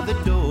by the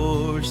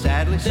door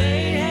sadly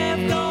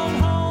says gone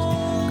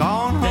home.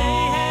 Gone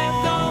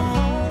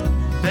home.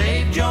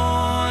 They've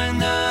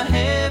joined the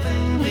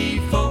heavenly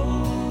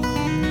fold.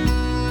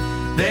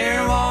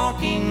 They're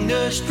walking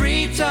the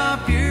streets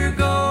of pure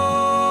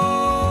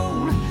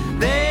gold.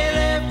 They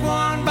left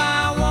one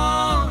by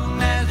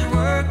one as the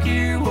work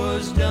here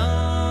was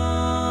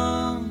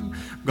done.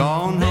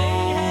 Gone home.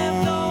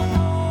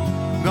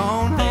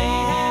 Gone home.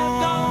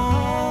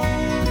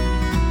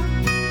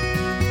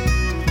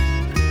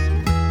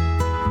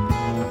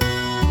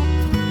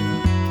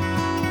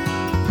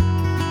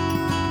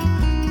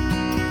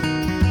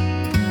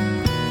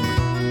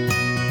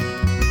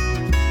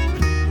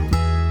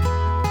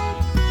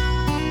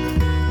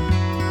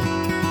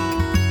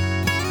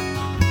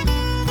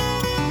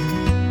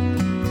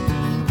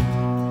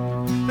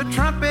 The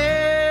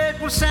trumpet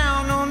will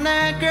sound on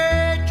that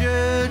great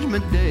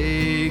judgment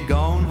day.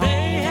 Gone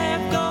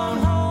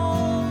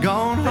home.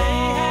 Gone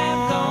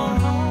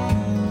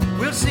home.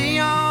 We'll see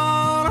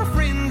all our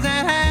friends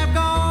that have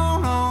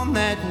gone on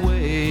that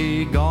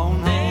way. Gone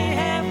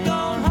home.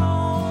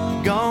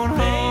 Gone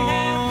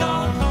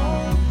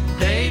home.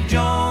 They've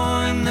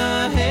joined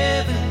the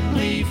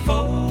heavenly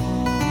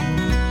fold.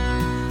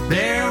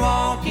 They're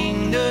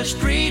walking the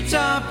streets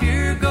of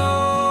pure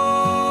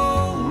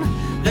gold.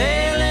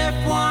 They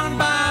left one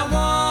by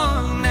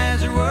one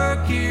as their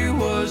work here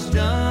was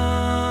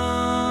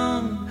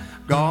done.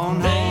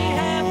 Gone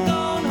home.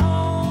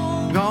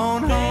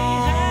 Gone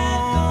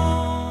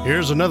home.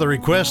 Here's another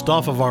request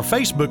off of our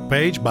Facebook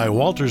page by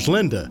Walters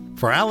Linda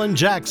for Alan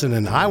Jackson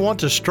and I Want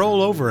to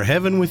Stroll Over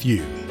Heaven with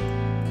You.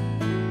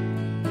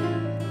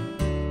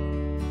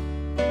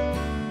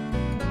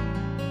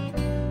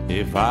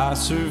 If I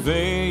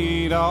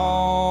surveyed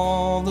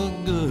all the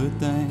good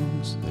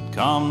things that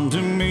come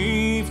to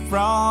me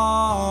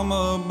from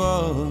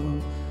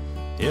above,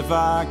 if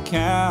I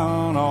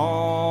count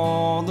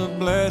all the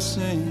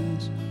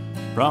blessings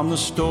from the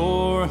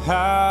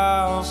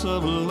storehouse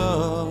of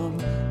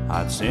love,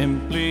 I'd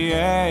simply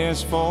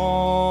ask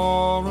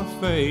for a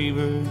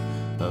favor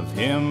of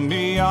Him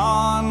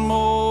beyond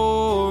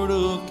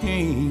mortal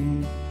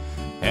king,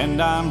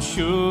 and I'm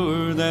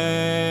sure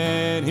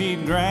that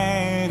He'd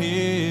grant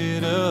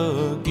it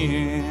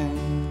again.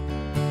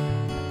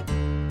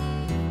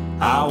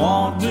 I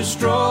want to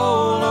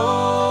stroll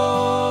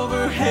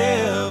over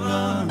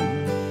heaven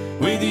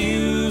with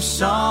you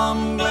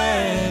some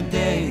glad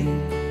day,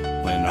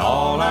 when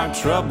all our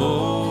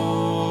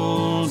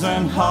troubles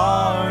and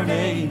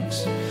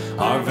heartaches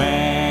are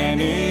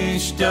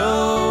vanished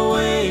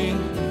away.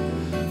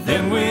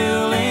 Then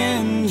we'll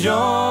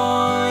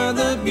enjoy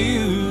the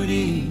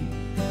beauty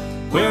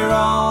where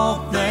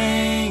all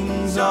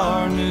things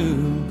are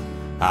new.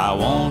 I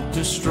want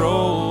to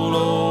stroll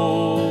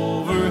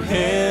over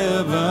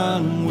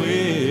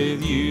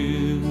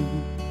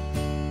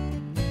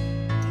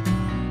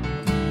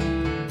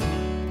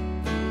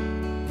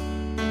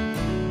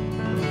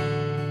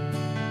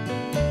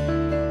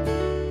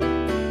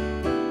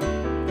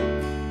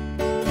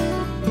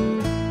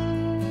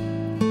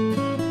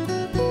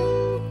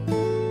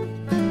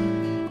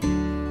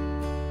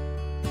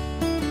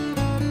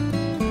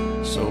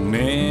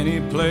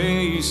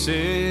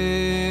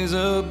places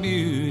of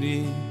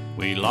beauty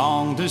we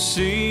long to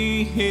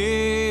see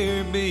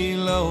here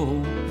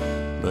below,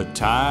 but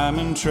time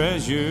and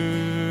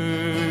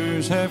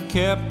treasures have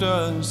kept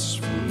us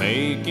from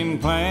making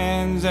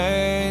plans,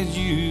 as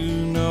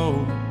you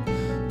know.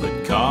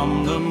 But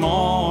come the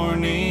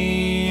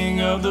morning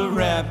of the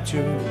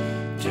rapture,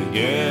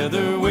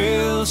 together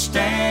we'll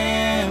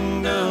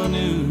stand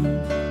anew,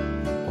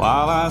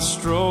 while I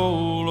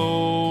stroll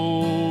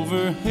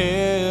over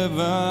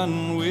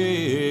heaven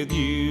with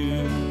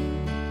you.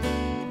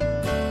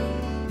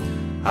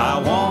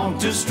 I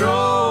want to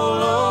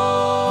stroll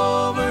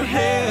over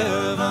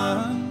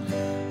heaven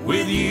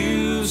with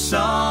you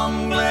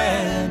some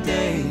glad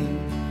day,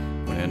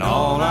 when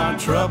all our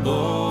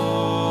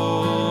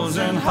troubles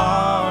and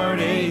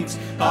heartaches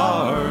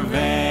are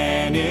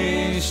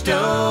vanished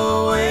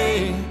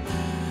away.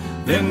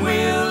 Then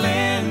we'll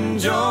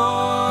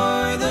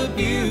enjoy the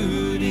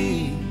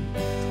beauty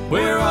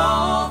where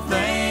all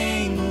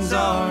things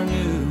are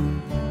new.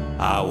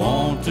 I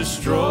want to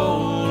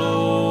stroll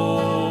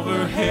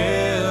over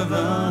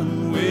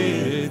heaven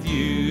with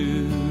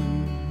you.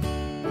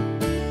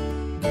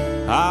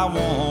 I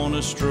want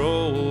to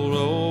stroll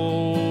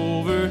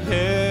over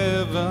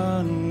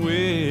heaven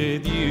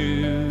with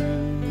you.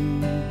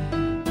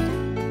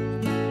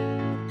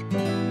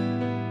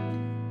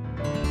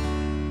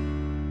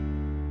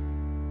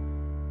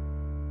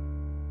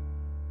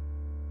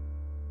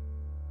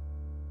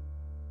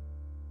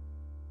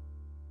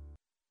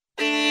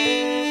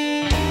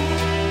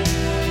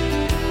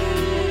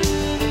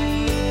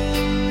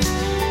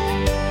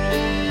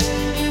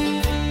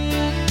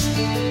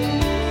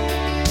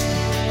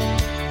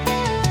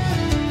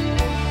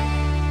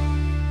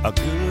 A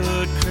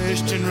good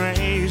Christian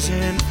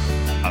raising,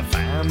 a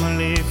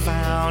family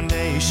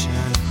foundation,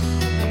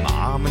 a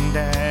mom and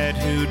dad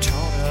who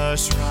taught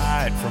us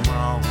right from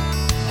wrong.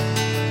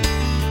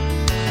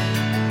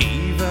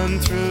 Even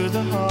through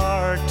the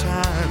hard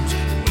times,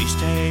 we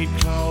stayed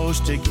close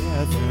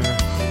together.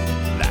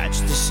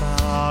 That's the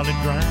solid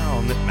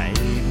ground that made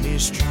me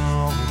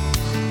strong.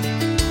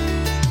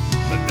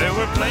 But there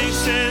were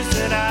places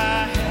that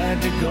I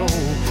had to go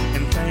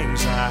and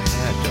things I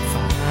had to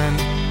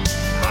find.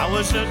 I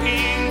was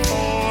looking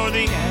for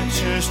the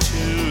answers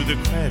to the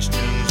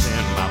questions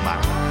in my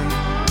mind,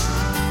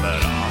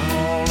 but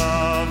all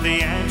of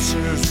the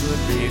answers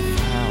would be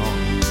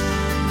found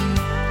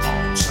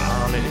on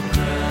solid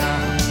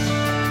ground.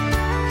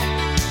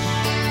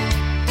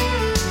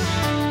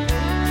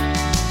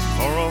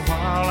 For a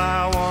while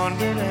I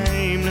wandered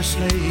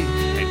aimlessly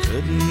and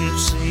couldn't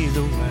see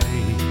the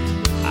way.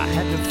 I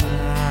had to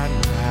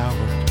find out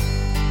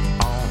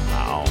on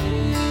my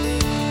own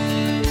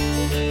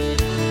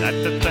that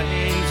the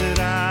things that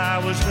I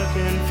was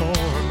looking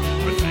for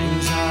were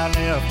things I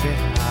left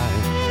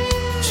behind.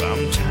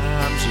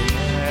 Sometimes you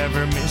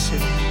never miss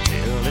it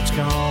till it's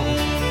gone.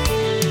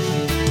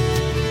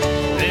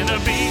 Then a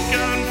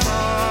beacon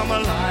from a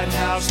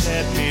lighthouse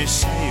led me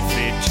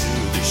safely to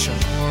the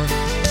shore,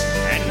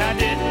 and I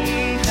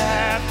didn't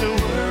have to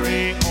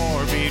worry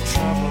or be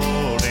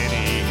troubled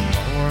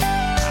anymore.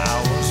 I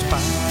was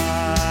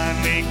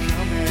finally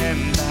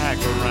coming back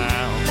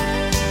around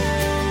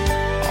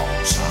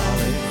on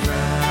solid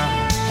ground.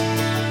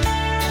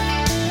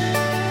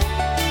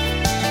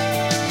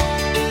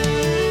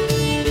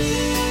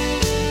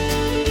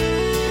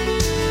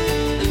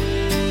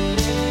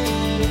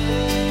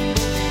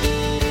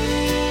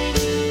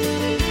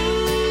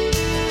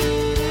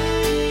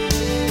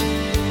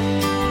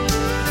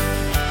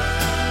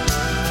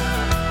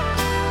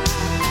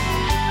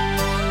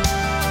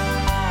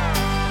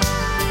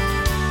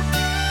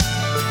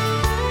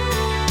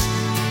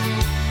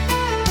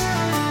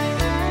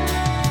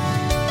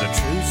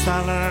 I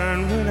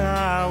learned when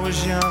I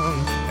was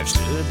young have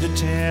stood the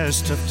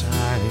test of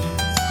time.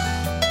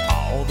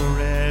 All the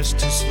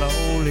rest has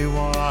slowly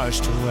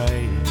washed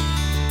away.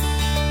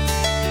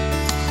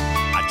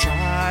 I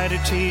try to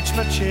teach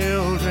my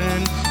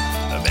children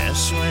the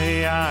best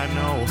way I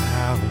know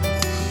how,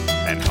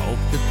 and hope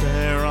that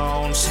they're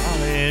on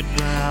solid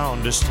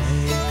ground to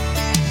stay.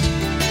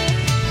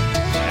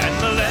 And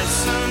the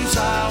lessons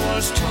I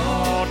was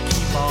taught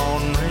keep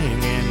on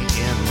ringing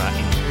in my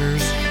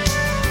ears.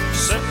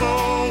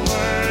 Simple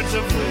words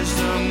of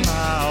wisdom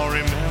I'll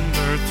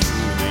remember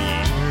through the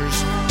years.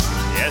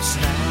 Yes,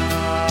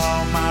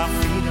 now my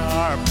feet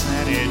are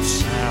planted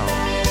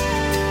sound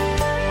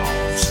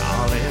on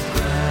solid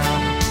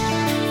ground.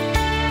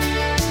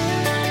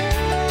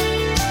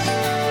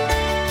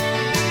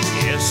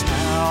 Yes,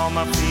 now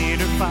my feet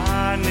are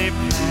finally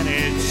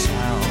planted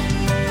sound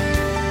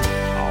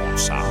on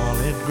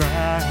solid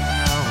ground.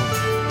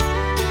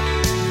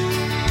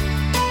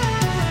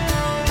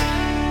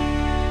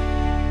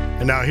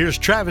 And now here's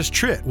Travis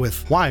Tritt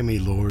with Why Me,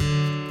 Lord.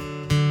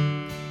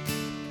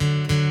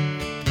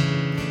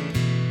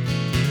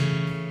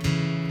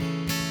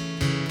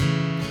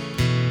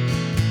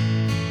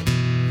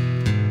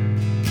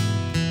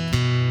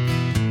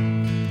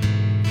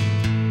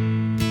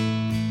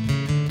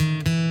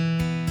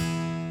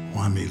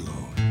 Why me,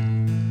 Lord?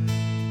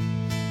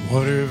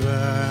 What have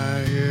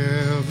I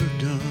ever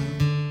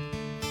done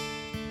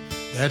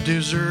that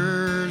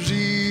deserves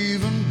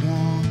even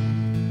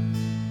one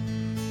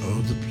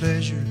of the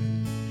pleasures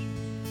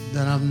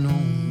that I've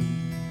known?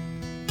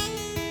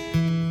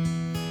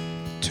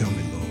 Tell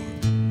me,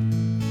 Lord,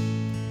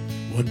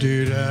 what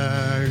did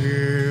I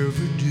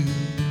ever do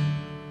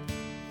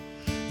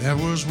that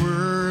was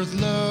worth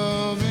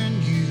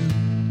loving you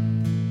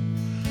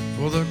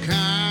for the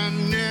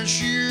kindness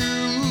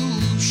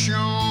you've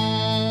shown?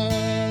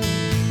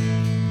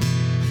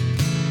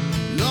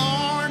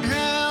 Lord,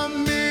 help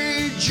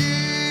me,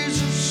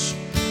 Jesus,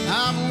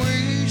 I've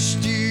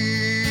wasted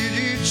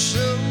it,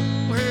 so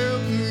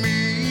help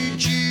me,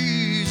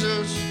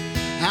 Jesus,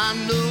 I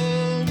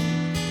know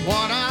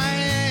what I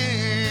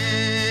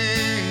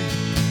am,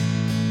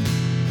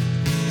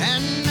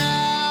 and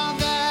now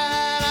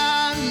that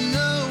I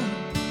know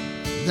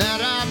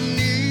that I've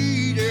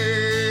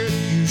needed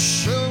you,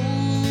 so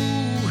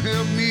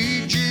help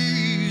me,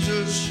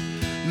 Jesus,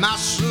 my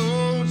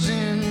soul's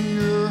in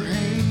your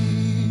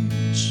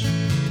hands.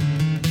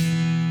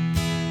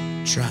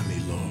 Try me,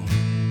 Lord,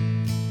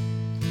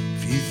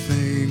 if you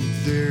think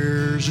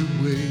there's a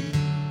way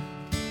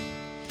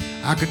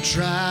I could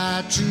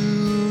try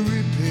to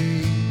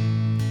repay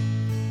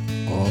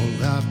all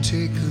I've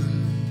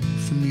taken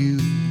from you.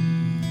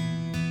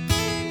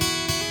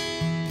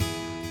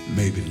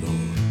 Maybe,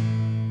 Lord,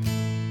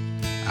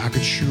 I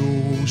could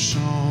show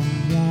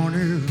someone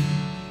else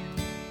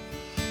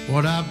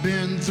what I've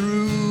been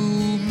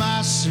through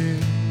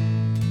myself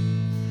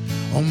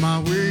on my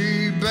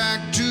way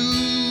back to you.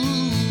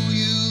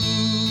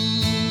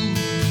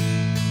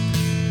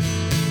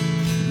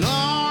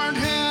 Lord,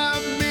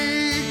 help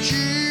me,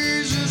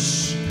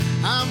 Jesus,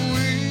 I've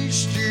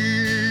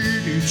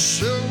wasted it,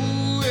 so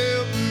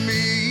help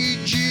me,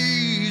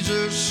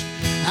 Jesus,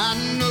 I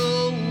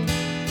know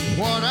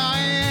what I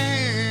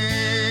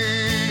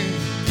am,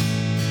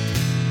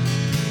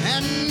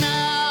 and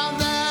now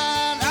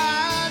that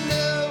I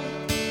know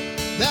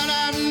that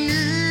I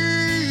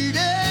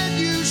needed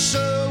you,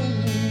 so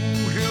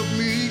help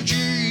me,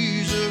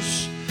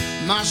 Jesus,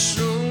 my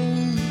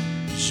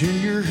soul's in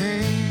your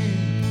hand.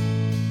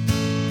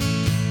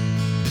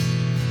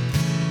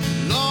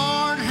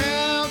 Lord,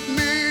 help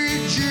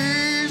me,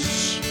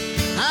 Jesus,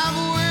 I've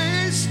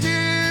wasted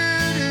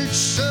it,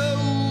 so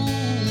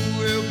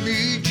help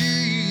me,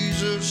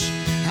 Jesus,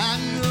 I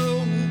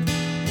know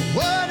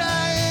what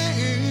I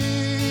am,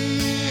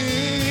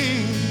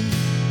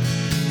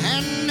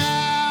 and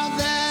now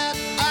that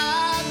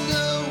I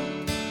know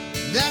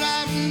that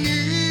I've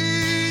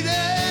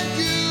needed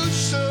you,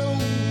 so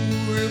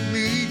help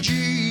me,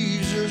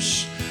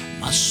 Jesus,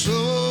 my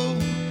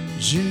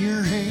soul's in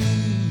your hand.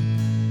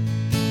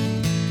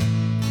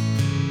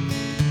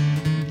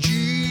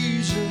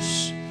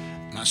 Jesus,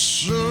 my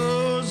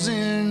soul's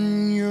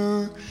in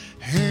your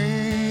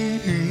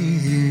hands.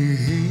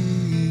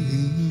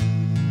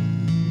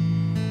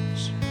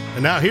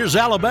 And now here's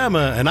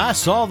Alabama, and I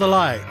Saw the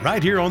Light,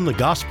 right here on the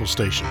Gospel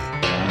Station.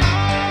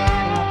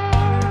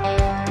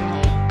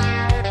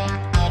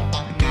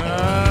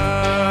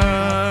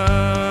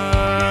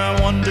 I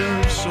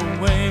wander so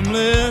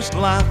aimless,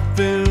 life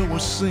filled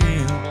with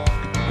sin.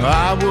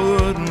 I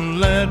wouldn't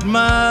let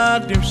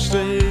my dear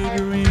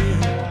Savior in.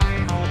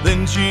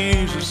 Then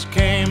Jesus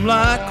came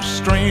like a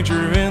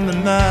stranger in the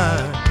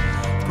night.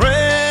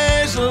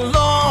 Praise the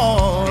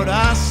Lord,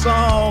 I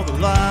saw the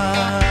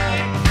light.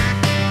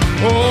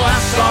 Oh, I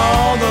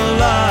saw the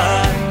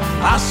light,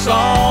 I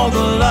saw the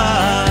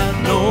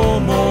light. No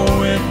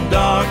more in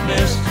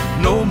darkness,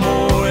 no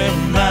more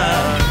in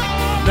night.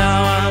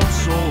 Now I'm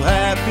so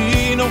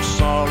happy, no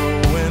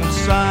sorrow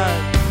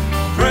inside.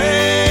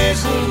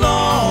 Praise the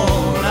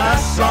Lord, I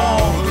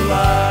saw the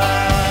light.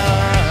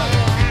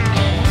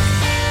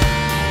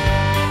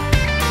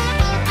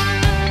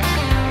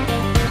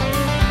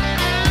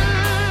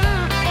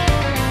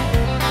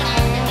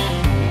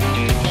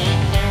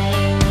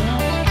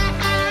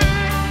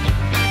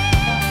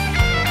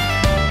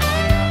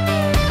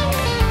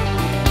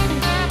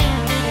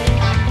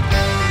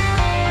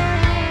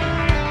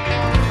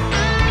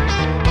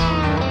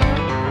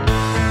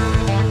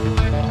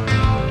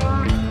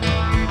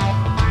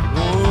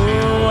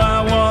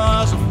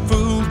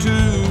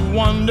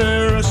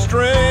 Wander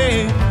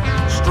astray.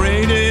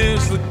 Straight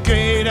is the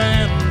gate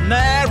and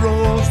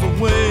narrow's the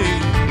way.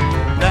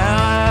 Now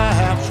I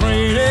have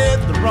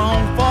traded the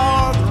wrong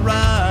for the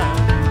right.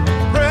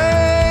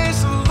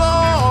 Praise the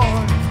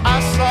Lord, I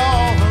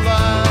saw the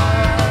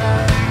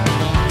light.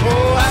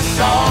 Oh, I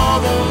saw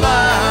the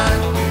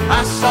light,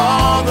 I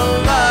saw the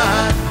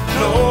light.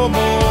 No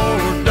more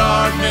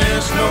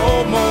darkness,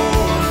 no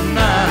more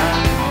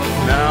night.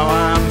 Now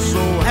I'm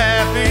so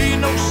happy,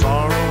 no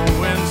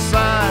sorrow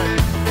inside.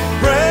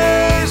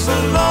 Praise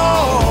the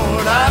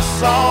Lord, I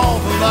saw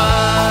the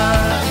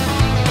light.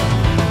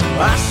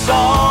 I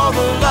saw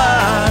the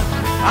light,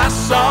 I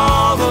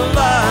saw the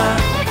light.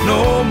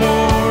 No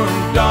more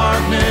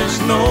darkness,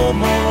 no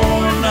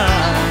more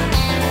night.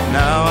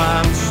 Now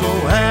I'm so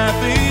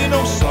happy,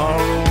 no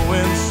sorrow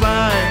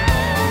inside.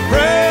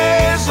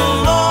 Praise the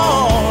Lord.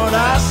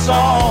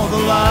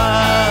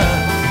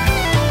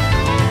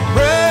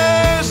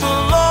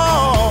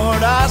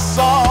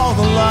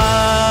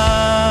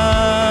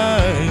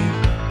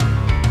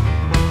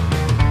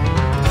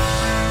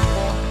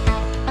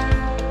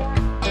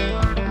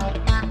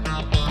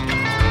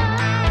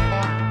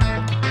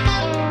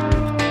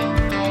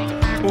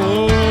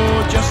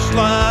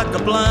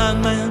 like a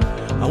blind man,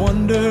 I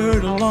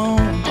wandered along.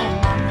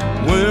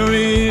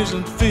 Worries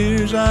and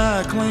fears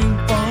I cling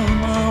for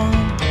my own.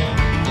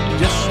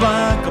 Just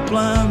like a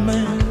blind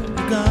man,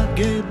 God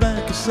gave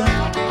back his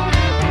sight.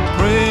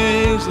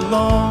 Praise the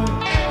Lord,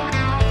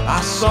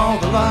 I saw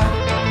the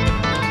light.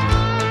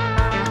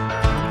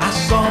 I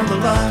saw the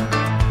light.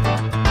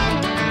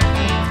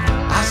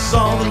 I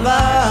saw the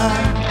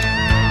light.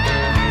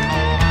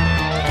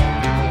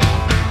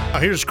 Now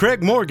here's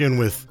Craig Morgan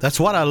with That's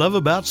What I Love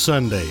About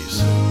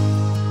Sundays.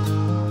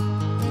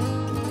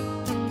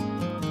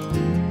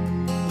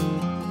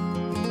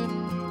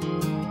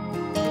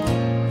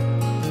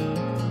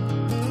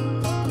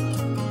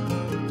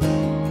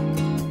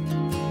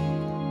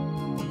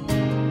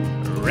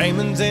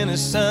 Raymond's in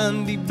his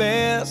Sunday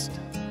best.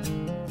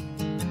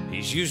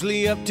 He's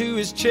usually up to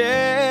his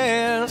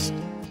chest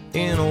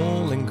in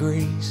oil and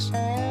grease.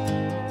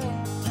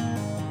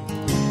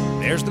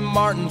 There's the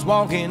Martins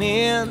walking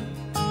in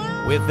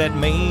with that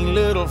mean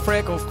little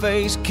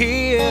freckle-faced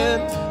kid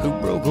who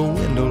broke a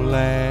window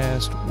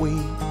last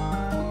week.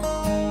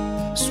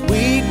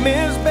 Sweet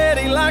Miss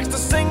Betty likes to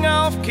sing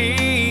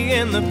off-key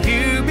in the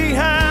pew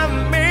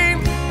behind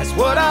me. That's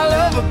what I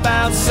love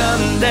about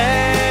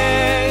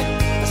Sunday.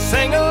 I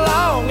sing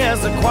along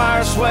as the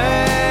choir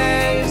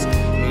sways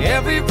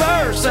every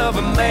verse of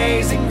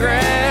Amazing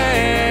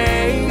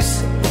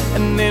Grace.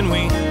 And then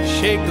we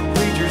shake the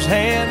preacher's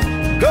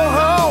hand, go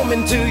home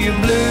into your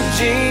blue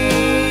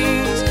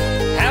jeans,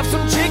 have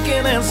some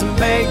chicken and some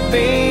baked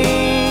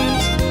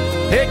beans,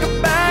 pick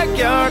a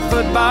backyard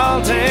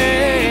football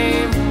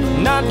team,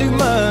 not do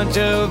much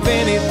of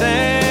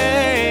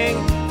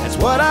anything. That's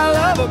what I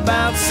love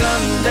about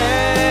Sunday.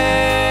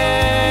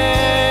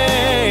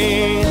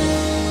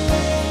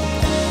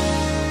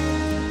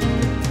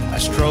 I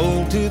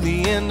stroll to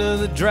the end of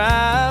the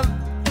drive,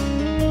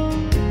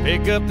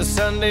 pick up the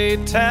Sunday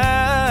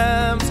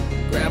Times,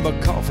 grab a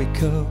coffee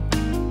cup.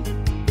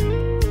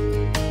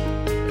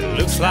 It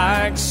looks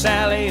like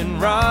Sally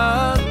and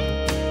Ron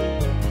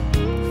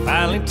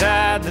finally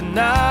tied the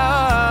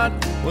knot.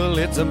 Well,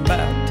 it's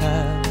about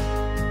time.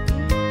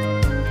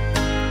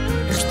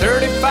 There's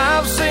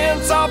 35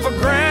 cents off a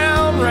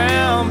ground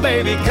round,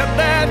 baby, cut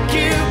that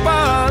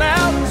coupon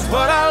out. It's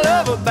what I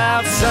love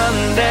about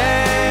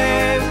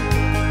Sunday.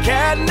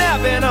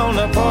 Catnapping on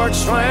the porch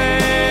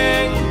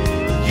swing,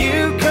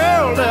 you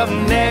curled up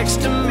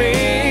next to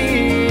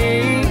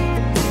me.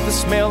 The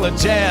smell of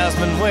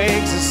jasmine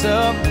wakes us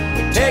up.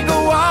 We take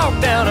a walk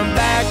down a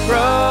back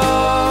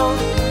road,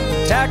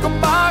 tackle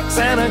box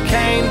and a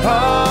cane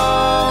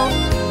pole,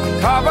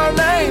 carve our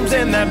names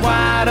in that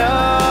white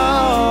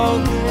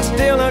oak,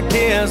 steal a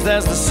kiss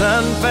as the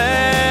sun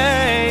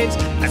fades.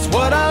 That's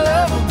what I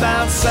love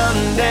about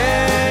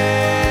Sunday.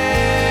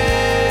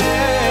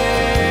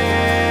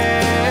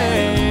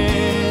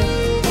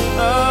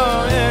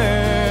 Oh yeah.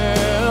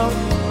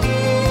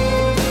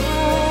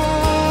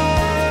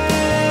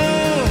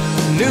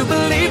 New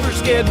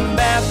believers getting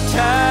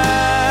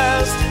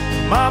baptized,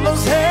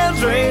 mama's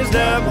hands raised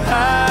up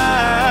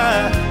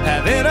high,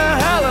 having a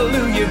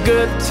hallelujah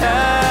good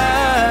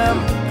time,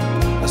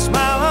 a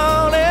smile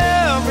on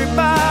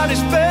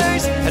everybody's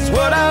face. That's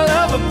what I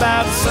love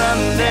about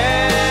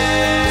Sunday.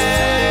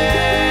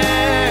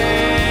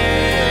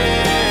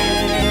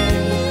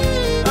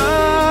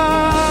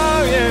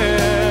 Oh yeah,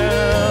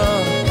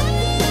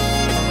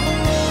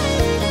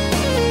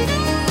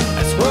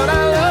 that's what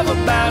I love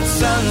about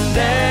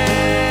Sunday.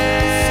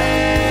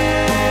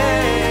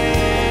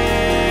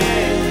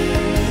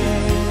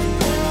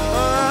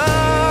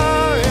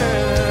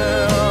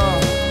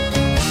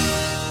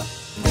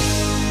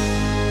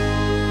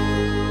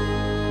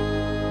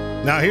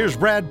 Now here's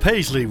Brad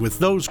Paisley with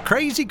Those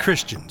Crazy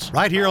Christians,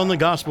 right here on the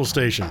Gospel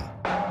Station.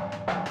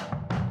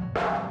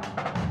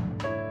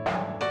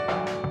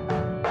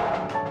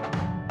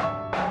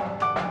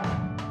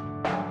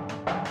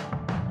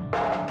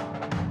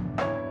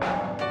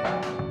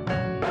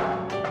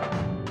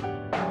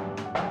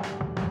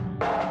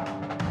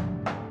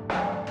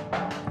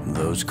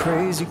 Those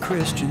crazy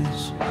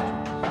Christians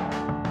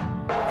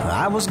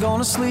I was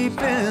gonna sleep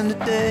in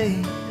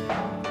today,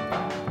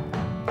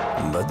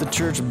 but the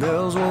church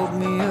bells woke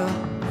me up,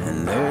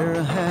 and they're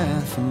a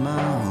half a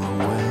mile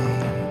away.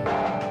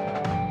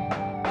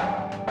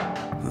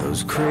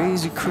 Those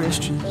crazy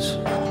Christians,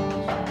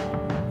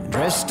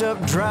 dressed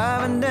up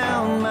driving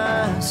down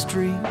my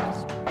street,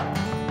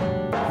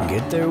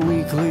 get their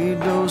weekly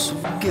dose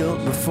of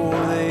guilt before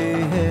they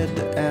head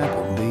to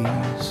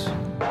Applebee's.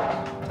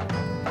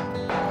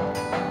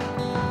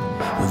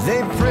 Well,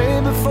 they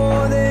pray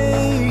before they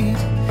eat,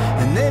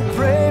 and they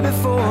pray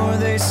before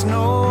they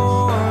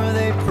snore.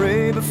 They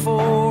pray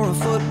before a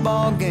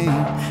football game,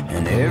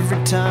 and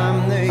every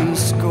time they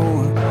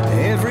score,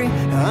 every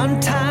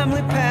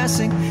untimely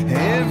passing,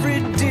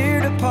 every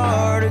dear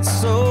departed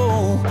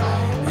soul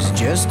is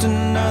just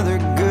another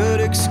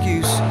good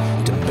excuse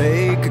to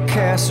bake a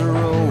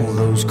casserole.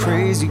 Those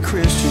crazy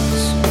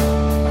Christians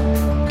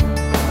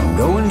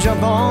go and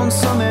jump on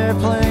some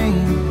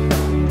airplane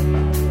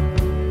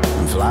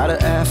and fly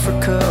to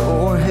Africa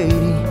or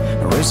Haiti,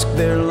 risk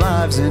their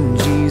lives in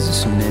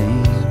Jesus'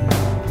 name.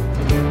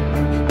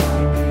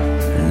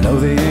 No,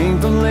 they ain't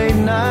the late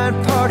night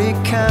party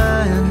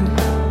kind.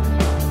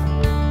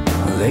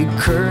 They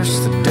curse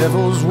the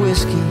devil's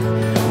whiskey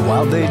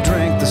while they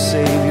drink the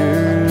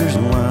Savior's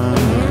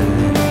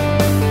wine.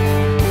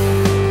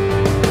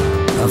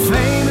 A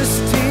famous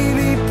TV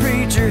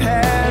preacher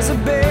has a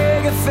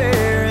big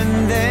affair,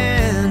 and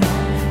then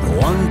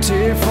one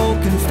tearful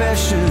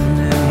confession,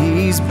 and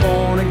he's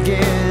born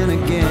again.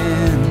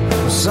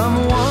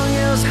 Someone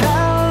yells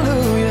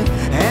hallelujah,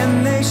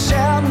 and they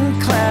shout and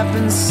clap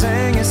and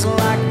sing. It's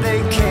like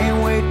they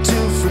can't wait to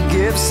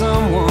forgive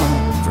someone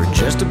for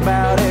just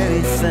about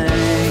anything.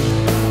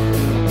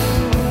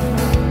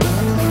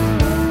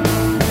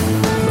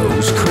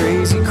 Those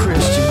crazy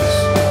Christians.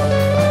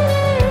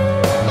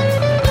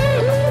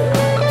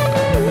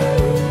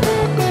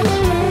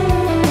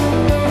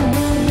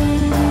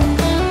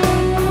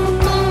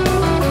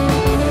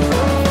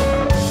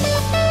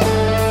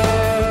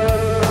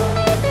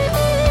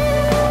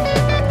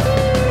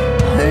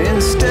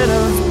 Instead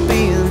of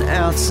being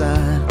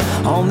outside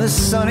on this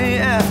sunny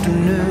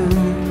afternoon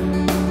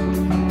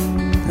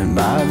and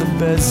by the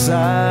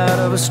bedside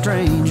of a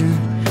stranger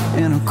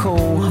in a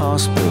cold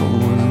hospital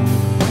room,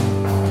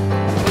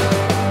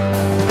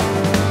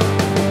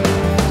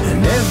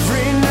 and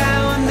every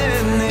now and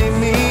then they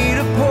meet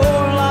a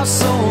poor lost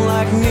soul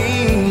like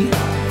me,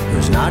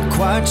 who's not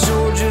quite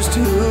sure just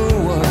who,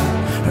 what,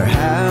 or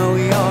how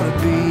he ought to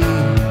be.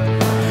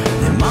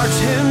 They march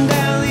him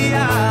down the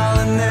aisle,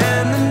 and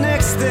then the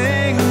next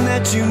thing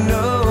that you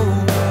know,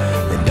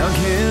 they dunk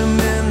him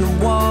in the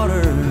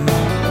water.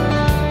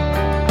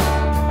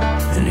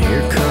 And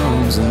here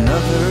comes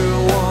another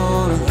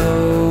one of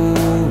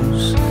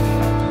those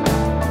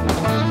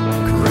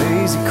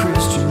crazy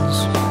Christians.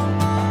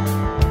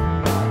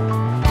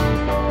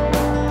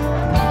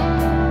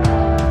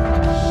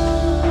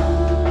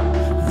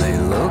 They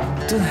look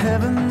to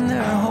heaven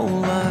their whole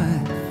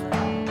life,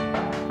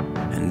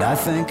 and I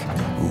think,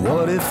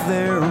 what if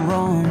they're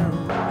wrong?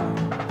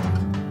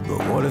 But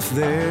what if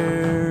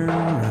they're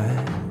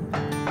right?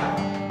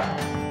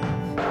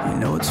 You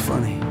know, it's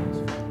funny.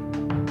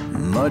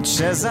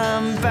 Much as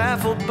I'm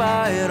baffled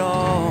by it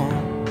all,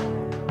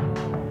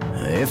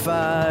 if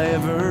I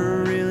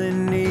ever really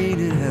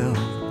needed help,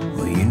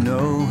 well, you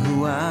know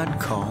who I'd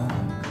call.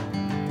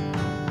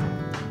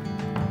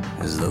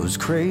 Is those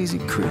crazy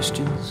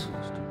Christians.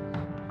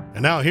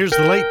 And now here's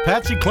the late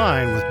Patsy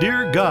Cline with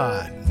Dear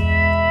God.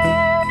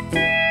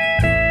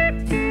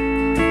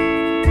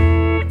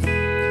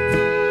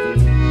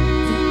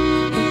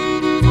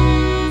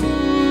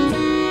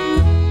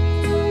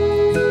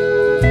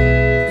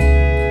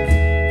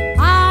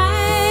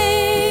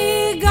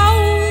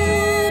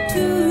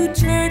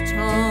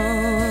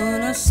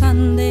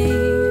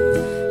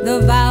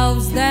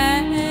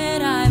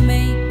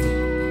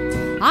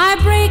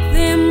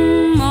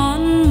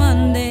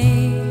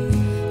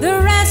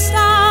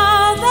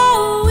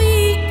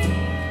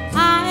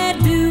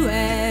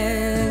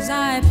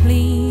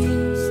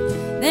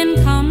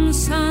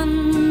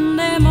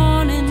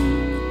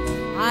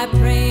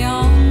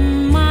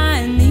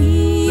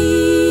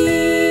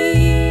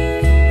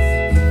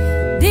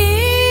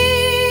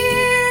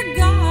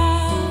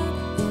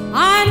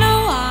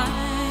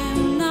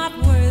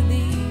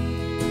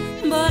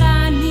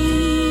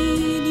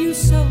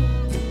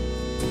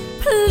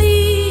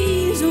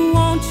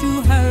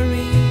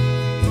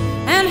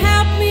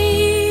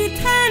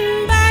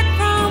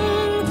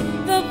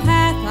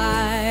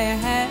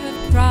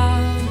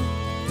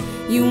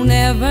 You'll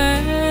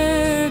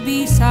never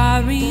be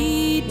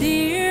sorry,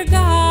 dear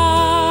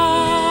God.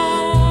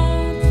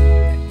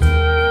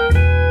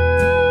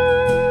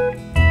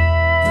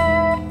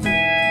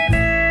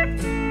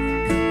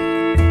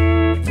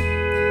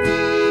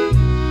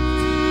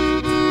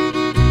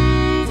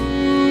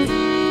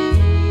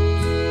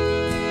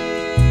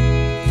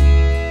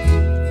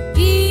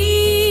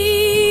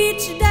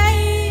 Each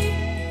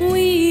day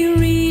we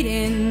read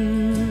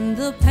in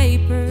the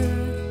paper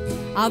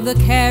of the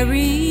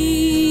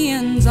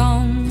carryings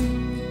on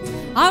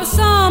of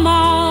some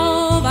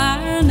of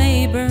our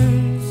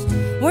neighbors.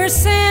 We're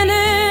sinning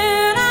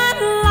and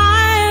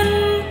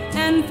lying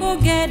and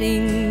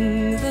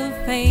forgetting the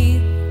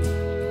faith.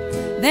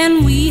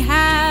 Then we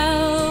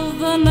have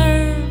the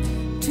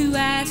nerve to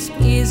ask,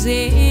 is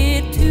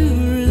it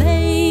too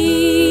late?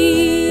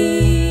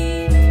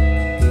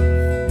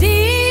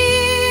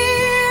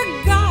 Dear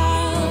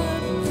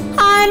God,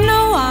 I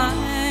know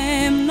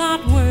I'm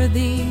not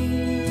worthy,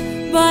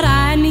 but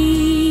I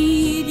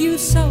need you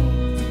so.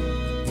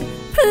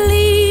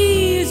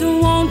 Please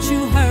won't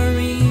you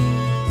hurry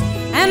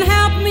and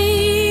help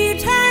me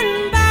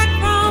turn back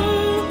from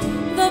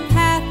the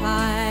path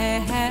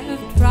I have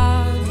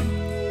trod.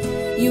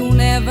 You'll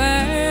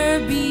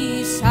never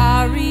be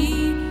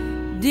sorry,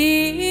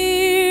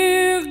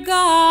 dear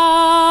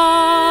God.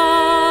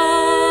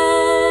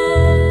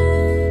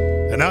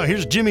 And now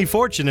here's Jimmy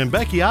Fortune and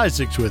Becky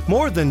Isaacs with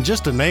More Than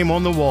Just a Name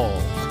on the Wall.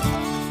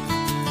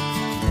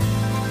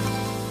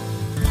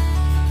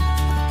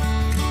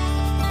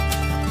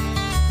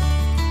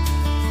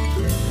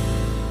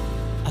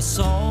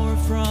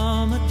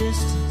 from a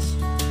distance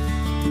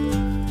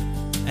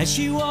as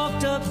she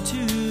walked up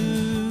to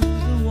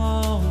the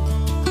wall.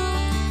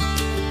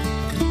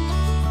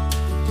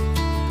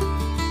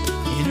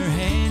 In her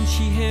hand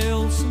she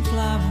held some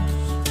flowers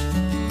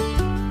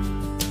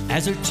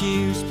as her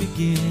tears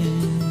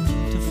began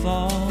to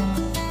fall.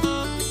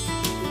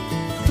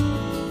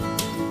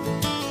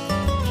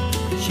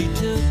 She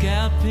took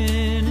out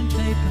pen and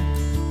paper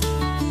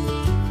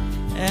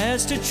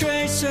as to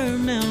trace her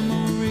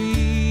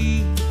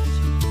memories.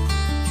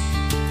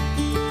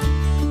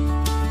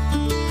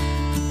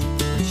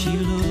 She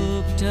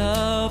looked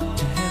up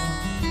to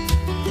heaven,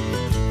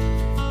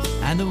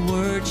 and the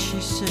words she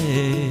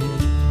said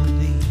were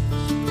these.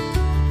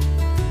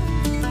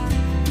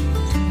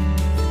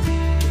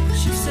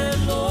 She said,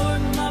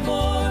 Lord, my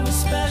boy was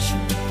special,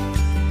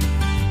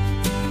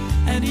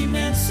 and he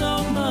meant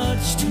so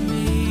much to me.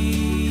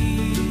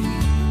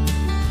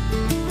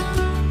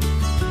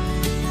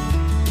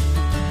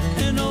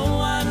 And oh,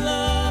 I'd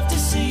love to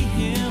see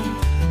him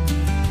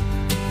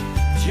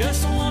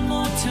just one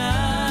more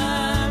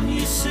time,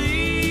 you see.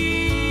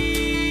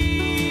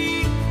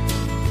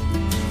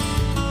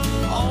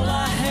 All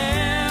I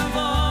have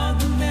are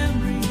the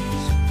memories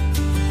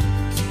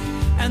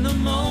and the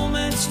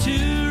moments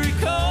to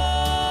recall.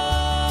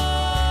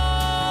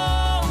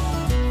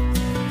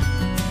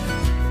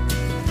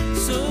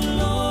 So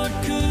Lord,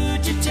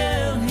 could you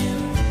tell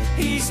him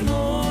he's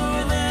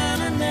more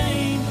than a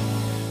name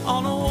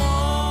on a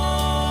wall?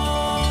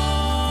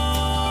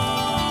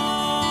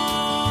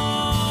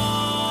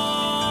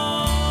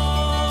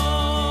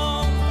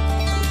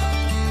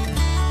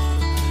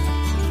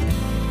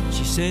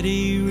 Said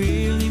he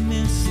really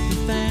missed the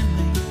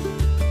family,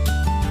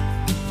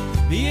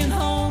 being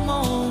home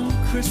on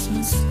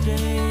Christmas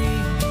Day.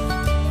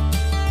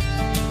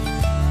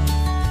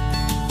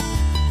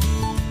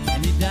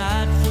 And he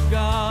died for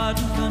God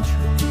and country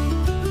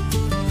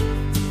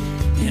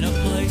in a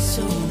place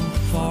so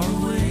far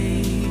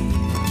away.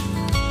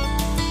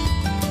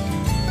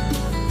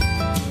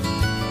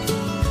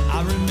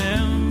 I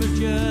remember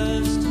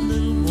just a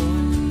little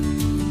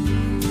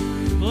boy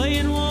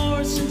playing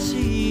war since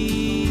he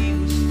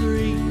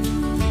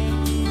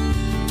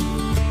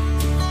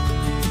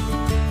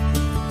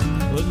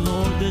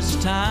this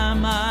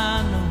time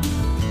I know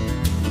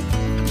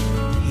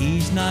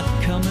he's not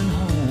coming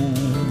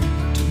home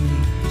to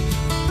me.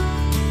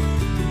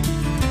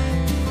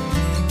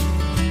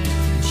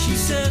 She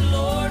said,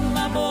 Lord,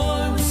 my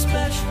boy was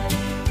special,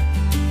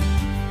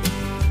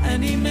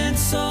 and he meant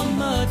so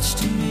much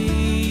to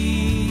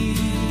me.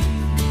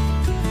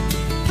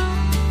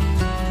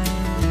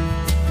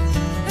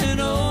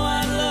 And oh,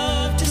 I'd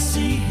love to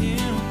see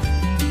him,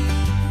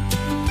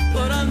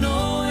 but I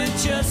know it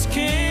just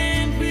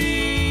can't be.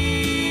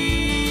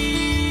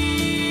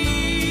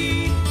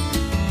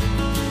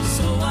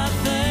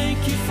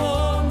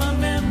 For my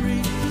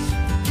memories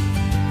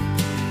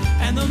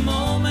and the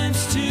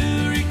moments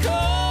to recall.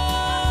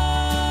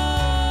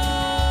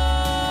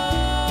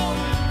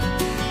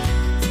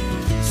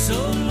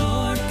 So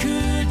Lord,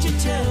 could you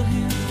tell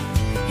him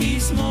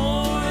he's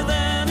more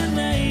than a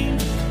name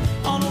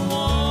on a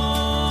wall?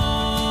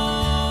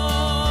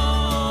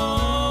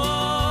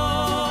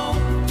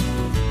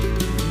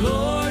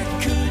 Lord,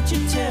 could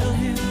you tell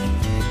him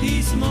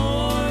he's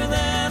more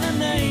than a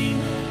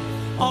name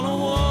on a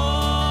wall?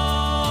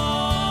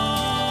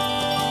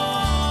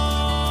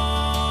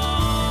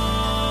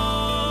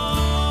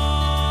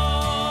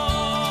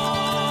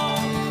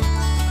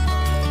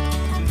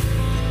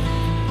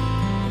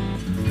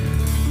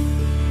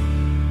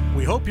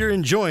 Hope you're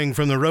enjoying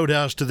From the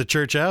Roadhouse to the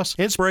Church House,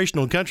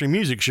 inspirational country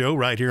music show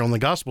right here on the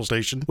Gospel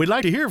Station. We'd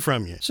like to hear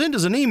from you. Send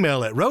us an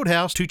email at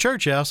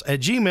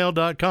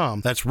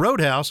roadhouse2churchhouse@gmail.com. That's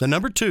roadhouse, the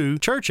number 2,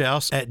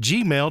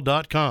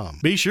 churchhouse@gmail.com.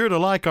 Be sure to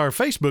like our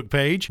Facebook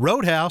page,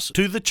 Roadhouse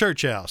to the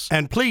Church House.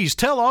 And please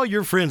tell all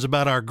your friends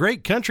about our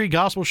great country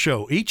gospel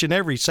show each and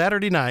every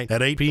Saturday night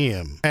at 8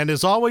 p.m. And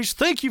as always,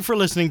 thank you for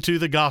listening to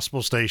the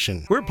Gospel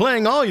Station. We're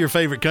playing all your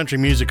favorite country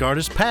music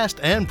artists, past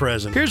and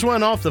present. Here's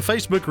one off the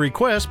Facebook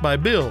request by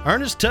Bill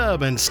Ernest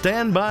Tubb and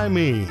Stand By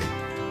Me.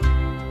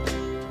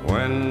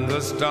 When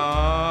the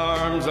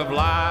storms of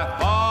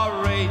life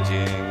are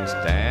raging,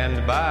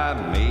 stand by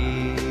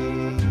me.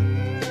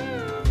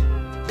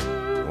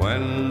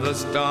 When the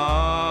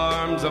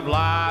storms of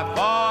life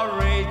are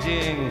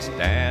raging,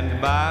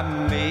 stand by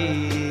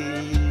me.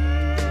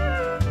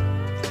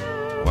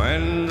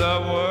 When the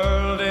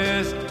world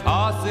is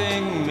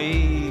tossing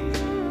me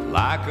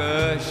like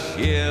a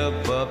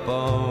ship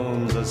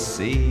upon the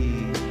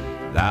sea,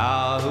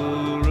 Thou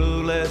who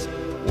rulest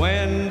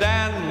wind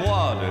and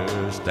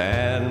water,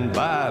 stand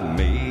by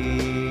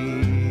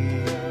me.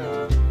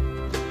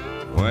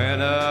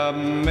 When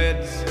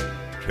amidst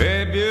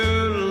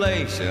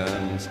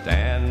tribulation,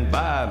 stand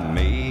by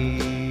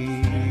me.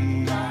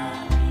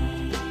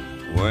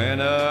 When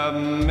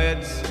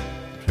amidst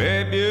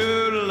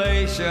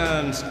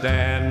tribulation,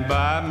 stand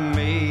by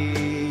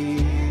me.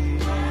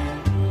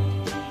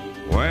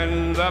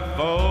 When the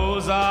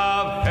foes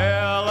of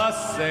hell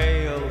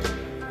assail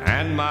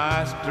and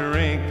my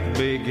strength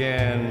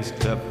begins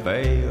to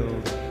fail.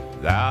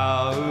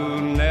 Thou who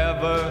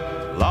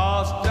never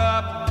lost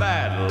a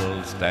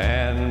battle,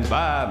 stand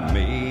by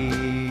me.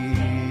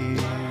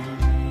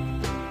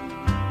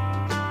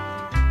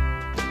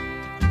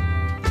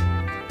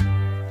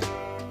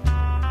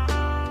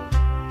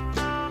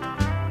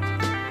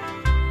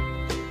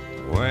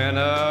 When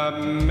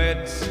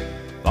amidst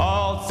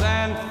faults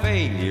and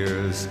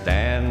failures,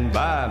 stand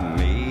by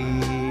me.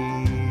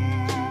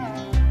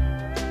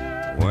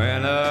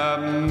 When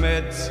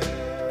amidst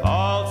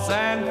faults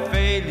and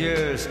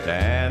failures,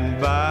 stand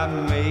by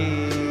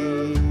me.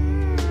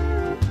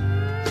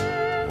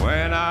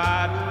 When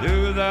I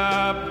do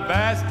the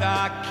best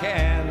I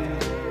can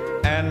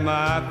and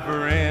my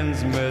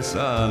friends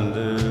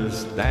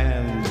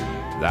misunderstand,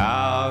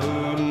 thou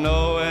who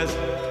knowest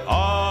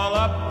all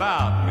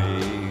about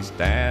me,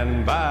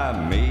 stand by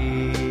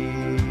me.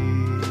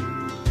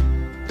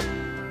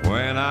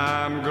 When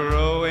I'm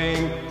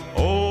growing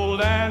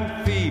old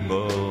and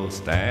feeble,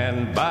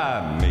 stand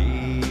by me.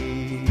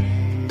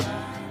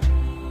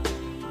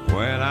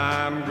 When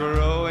I'm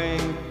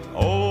growing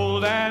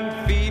old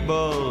and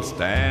feeble,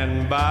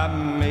 stand by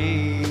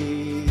me.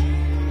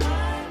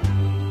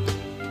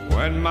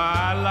 When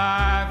my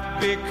life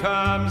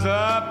becomes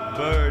a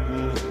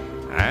burden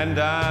and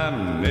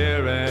I'm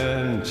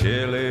nearing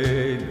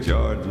chilly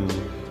Jordan,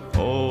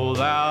 O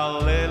thou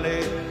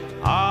lily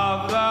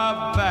of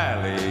the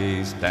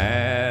valley,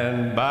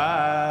 stand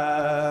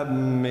by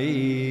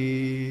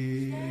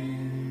me.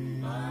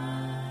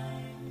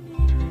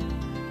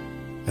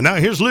 And now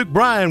here's Luke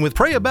Bryan with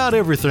Pray About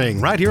Everything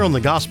right here on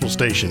the Gospel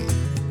Station.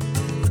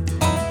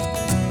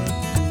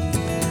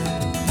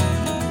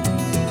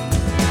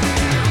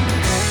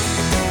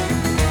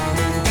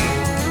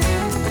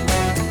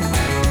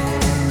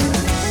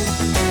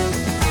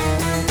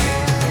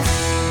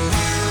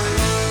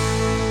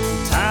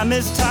 Time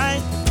is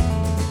tight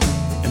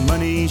and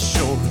money's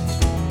short.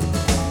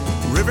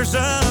 River's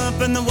up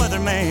and the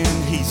weatherman,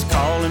 he's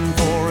calling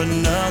for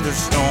another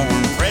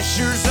storm.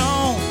 Pressure's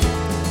on,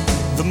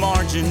 the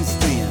margin's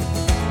thin.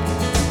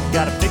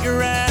 Gotta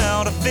figure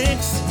out a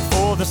fix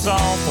for this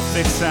awful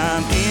fix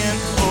I'm in.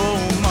 Oh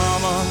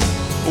mama,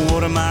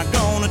 what am I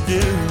gonna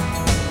do?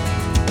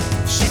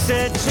 She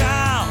said,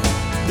 child,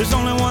 there's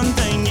only one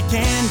thing you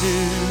can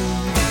do.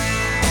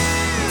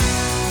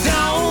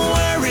 Don't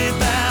worry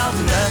about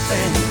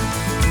nothing.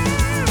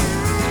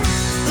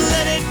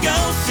 Let it go,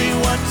 see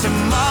what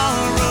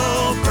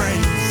tomorrow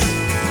brings.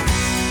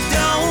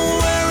 Don't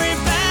worry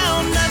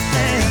about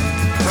nothing.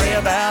 Pray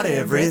about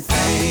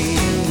everything.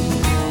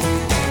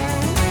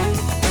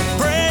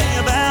 Pray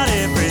about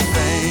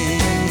everything.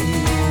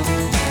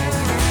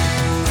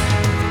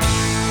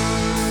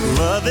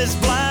 Love is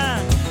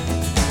blind,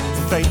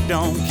 faith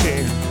don't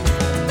care.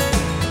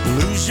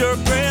 Lose your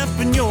grip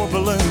and your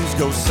balloons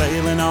go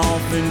sailing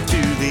off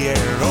into the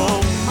air.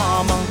 Oh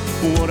mama,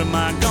 what am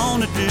I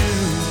gonna do?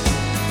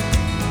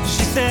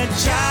 She said,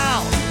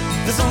 child,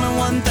 there's only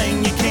one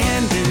thing you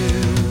can do.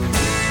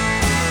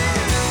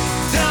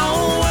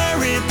 Don't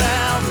worry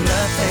about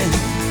nothing.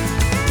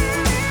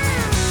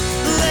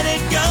 Let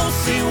it go,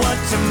 see what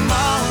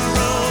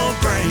tomorrow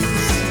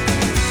brings.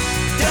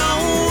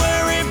 Don't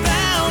worry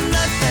about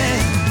nothing.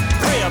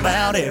 Pray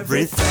about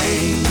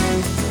everything.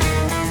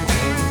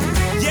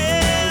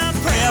 Yeah,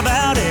 pray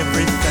about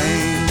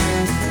everything.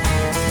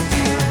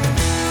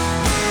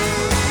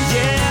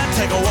 Yeah,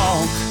 take a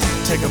walk,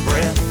 take a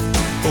breath.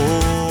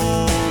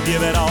 Oh,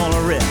 give it all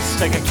a rest.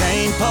 Take a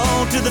cane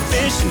pole to the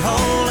fishing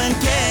hole and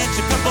catch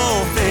a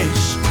couple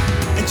fish.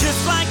 And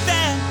just like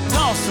that,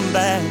 toss them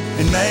back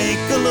and make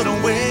a little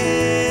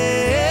wish.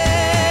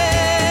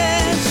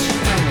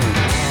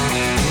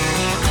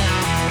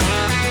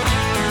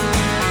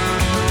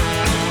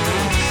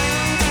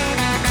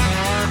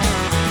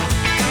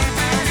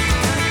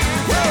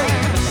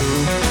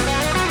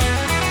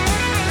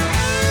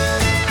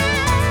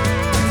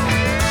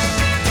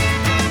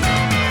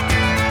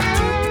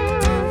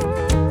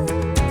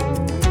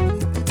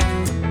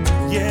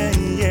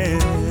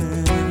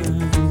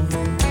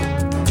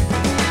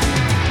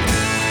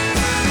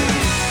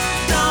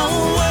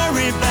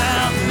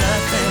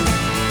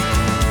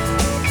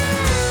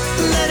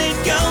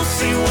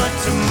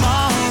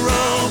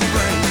 Tomorrow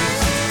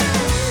brings.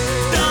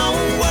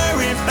 Don't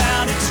worry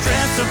about it,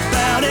 stress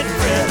about it,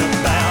 fret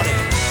about it.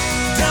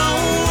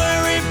 Don't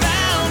worry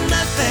about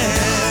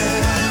nothing.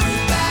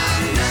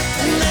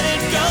 Let it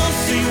go,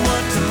 see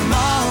what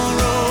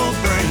tomorrow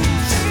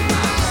brings.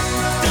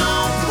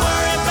 Don't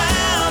worry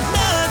about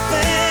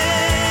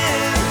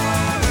nothing.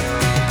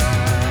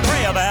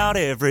 Pray about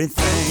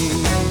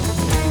everything.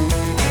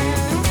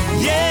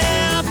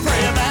 Yeah,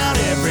 pray about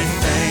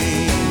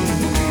everything.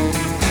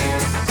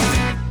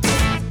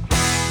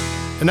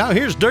 And now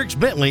here's Dierks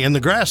Bentley and the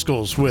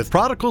Grascals with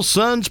Prodigal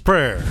Son's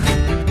Prayer.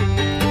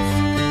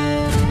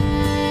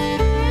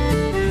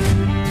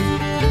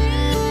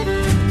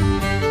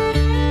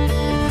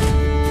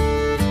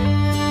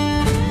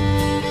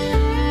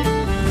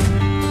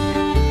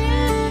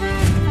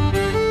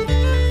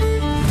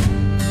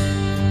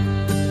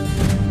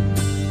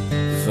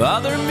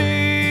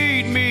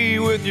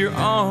 your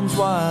arms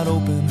wide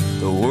open.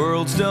 The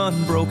world's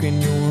done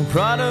broken your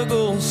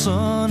prodigal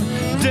son.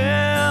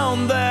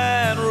 Down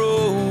that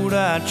road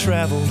I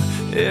traveled,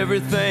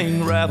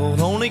 everything raveled,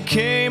 only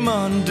came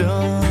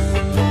undone.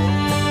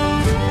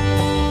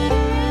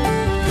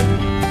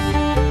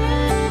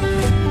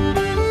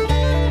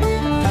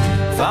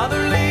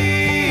 Father,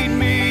 lead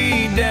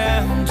me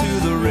down to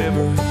the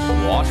river,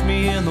 wash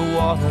me in the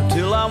water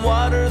till I'm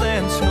whiter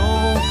than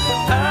snow.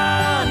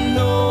 I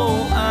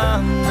know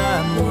I'm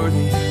not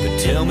worthy, but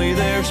tell me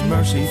there's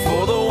mercy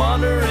for the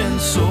wandering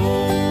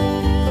soul.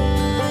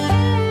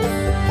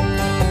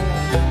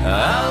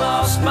 I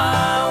lost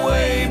my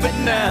way, but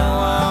now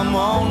I'm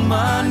on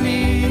my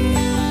knees.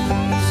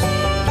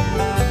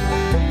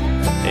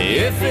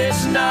 If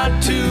it's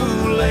not too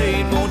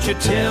late, won't you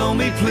tell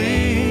me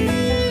please?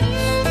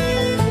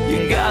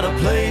 You got a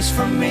place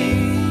for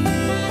me,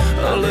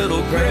 a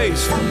little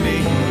grace for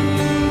me.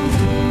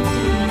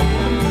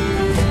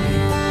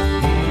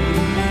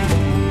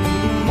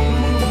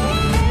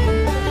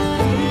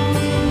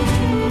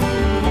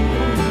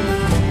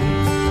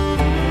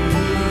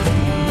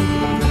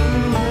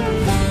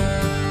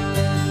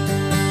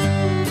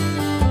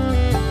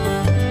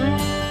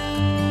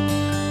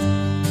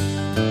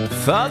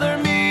 Father,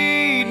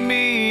 meet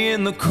me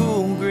in the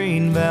cool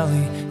green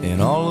valley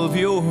in all of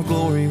your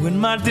glory when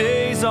my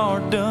days are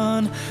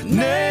done.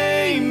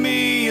 Name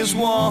me as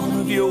one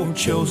of your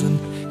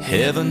chosen,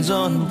 heaven's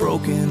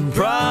unbroken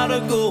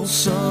prodigal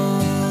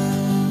son.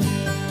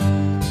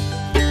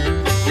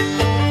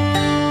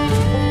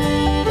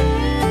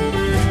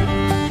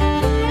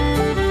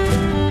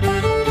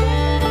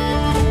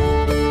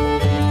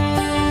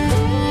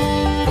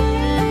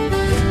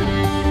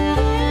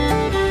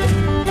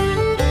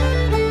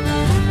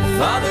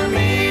 Father,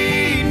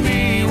 meet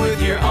me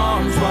with your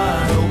arms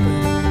wide open.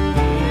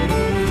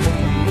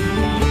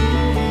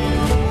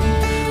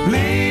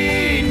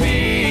 Lead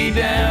me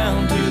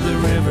down to the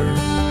river.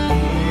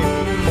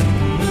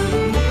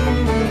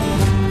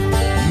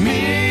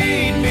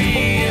 Meet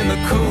me in the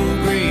cool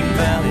green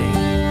valley.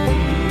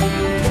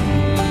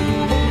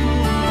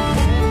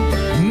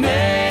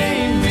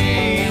 Name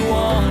me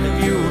one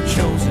of your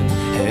chosen,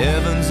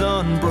 heaven's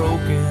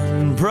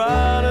unbroken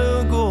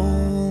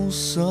prodigal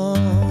son.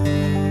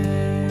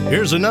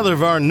 Here's another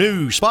of our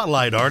new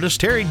Spotlight artists,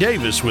 Terry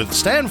Davis with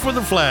Stand for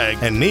the Flag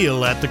and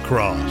Kneel at the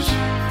Cross.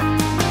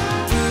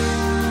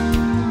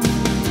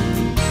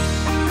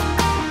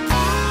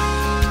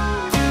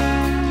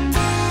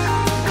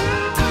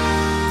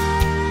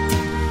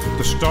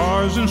 The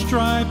stars and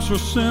stripes are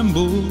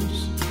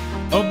symbols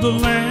of the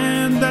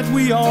land that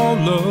we all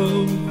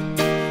love,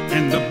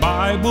 and the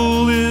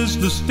Bible is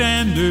the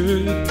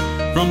standard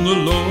from the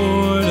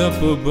Lord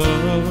up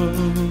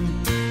above.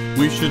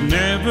 We should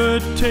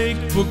never take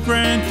for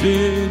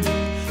granted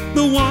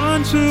the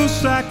ones who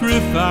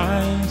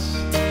sacrificed.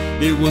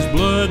 It was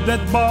blood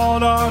that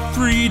bought our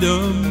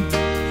freedom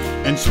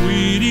and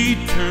sweet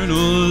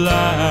eternal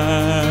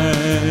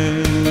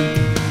life.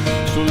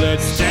 So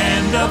let's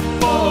stand up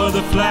for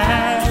the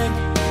flag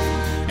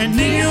and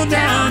kneel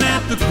down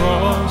at the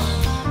cross.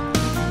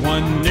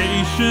 One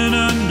nation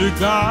under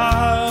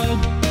God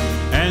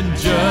and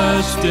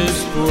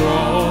justice for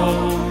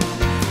all.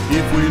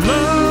 If we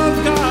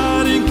love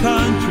God and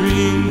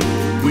country,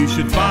 we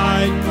should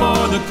fight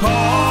for the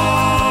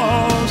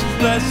cause.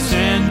 Let's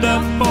stand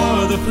up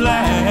for the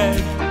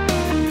flag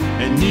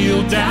and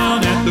kneel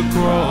down at the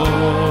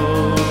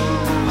cross.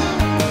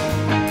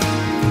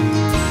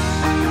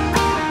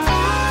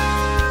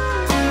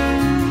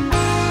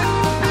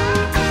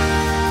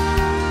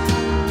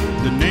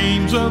 The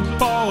names of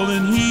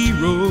fallen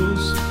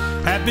heroes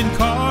have been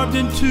carved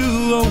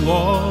into a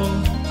wall,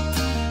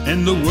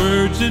 and the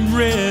words in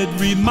red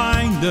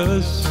remind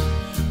us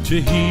to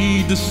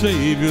heed the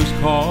Savior's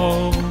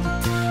call.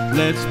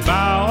 Let's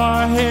bow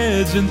our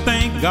heads and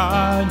thank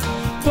God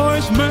for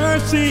His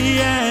mercy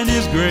and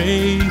His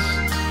grace,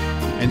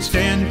 and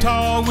stand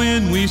tall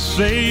when we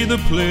say the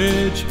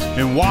pledge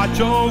and watch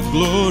Old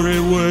Glory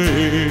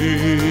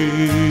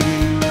wave.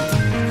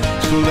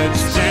 So let's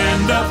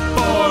stand up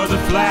for the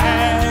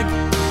flag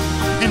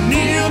and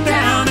kneel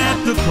down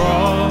at the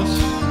cross.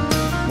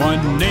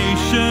 One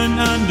nation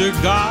under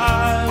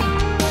God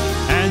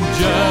and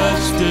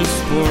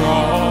justice for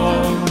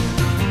all.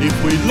 If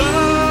we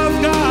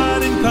love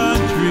God and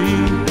country,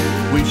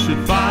 we should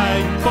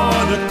fight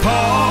for the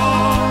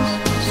cause.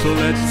 So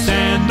let's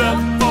stand up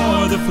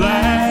for the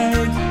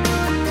flag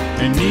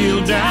and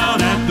kneel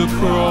down at the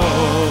cross.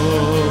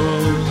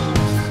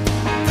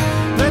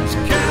 Let's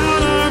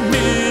count our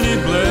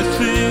many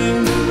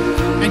blessings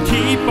and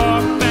keep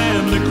our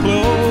family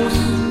close,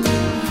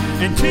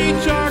 and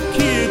teach our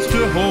kids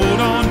to hold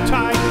on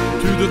tight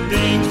to the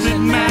things that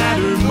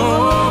matter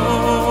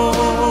most.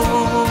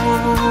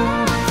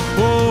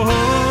 Oh,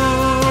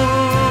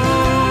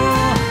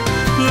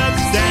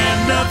 let's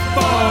stand up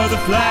for the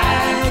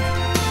flag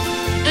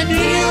and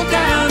kneel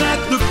down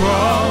at the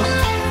cross.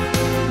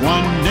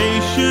 One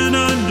nation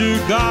under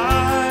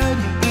God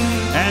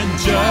and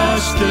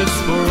justice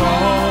for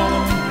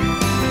all.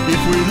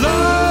 If we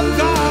love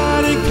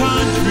God and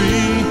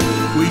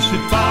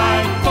should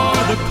fight for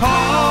the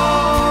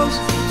cause.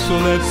 So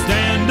let's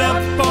stand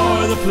up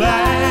for the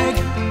flag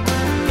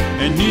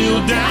and kneel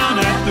down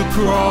at the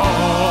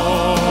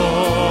cross.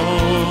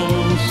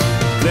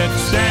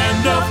 Let's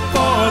stand up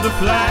for the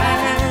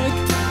flag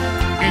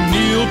and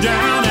kneel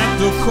down at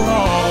the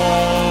cross.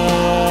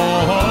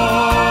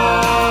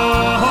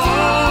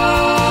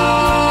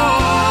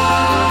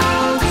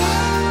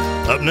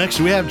 Up next,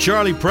 we have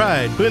Charlie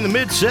Pride, who in the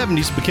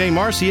mid-'70s became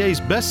RCA's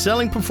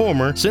best-selling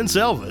performer since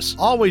Elvis.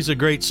 Always a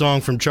great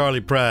song from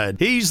Charlie Pride.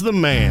 He's the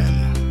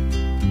man.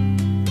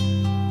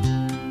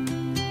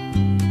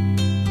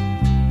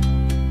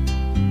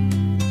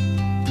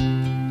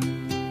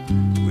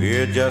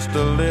 We're just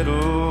a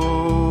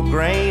little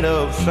grain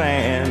of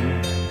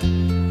sand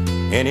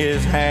in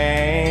his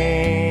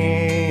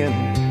hand.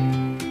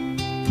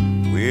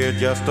 We're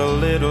just a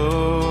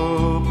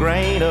little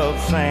grain of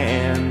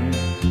sand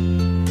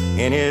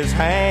in his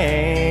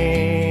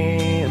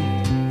hand.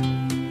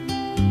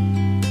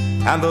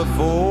 And the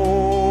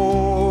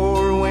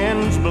four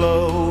winds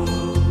blow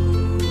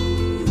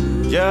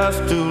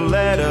just to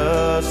let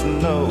us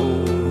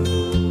know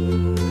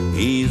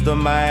he's the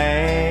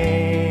man.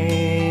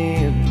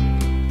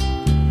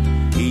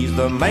 He's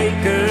the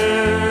maker,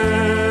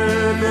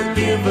 the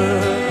giver,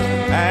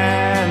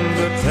 and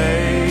the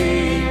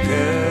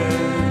taker.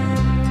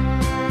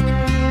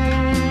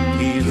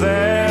 He's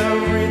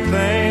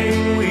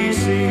everything we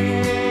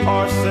see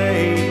or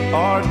say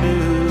or do.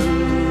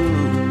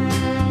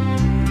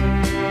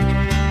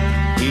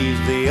 He's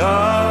the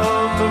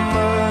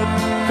ultimate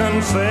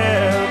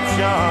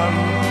conception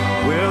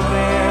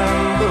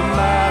within the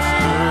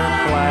master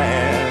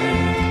plan.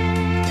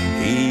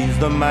 He's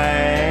the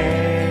man.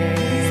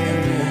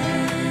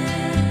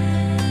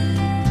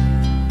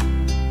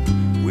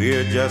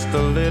 We're just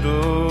a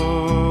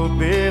little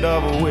bit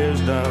of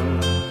wisdom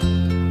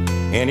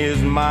in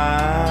his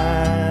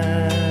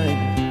mind.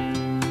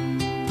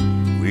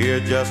 We're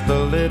just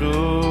a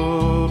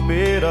little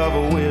bit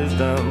of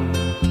wisdom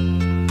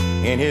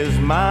in his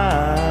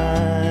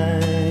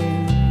mind.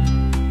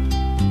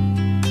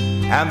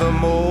 And the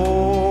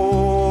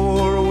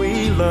more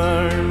we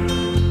learn,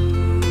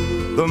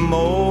 the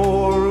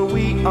more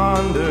we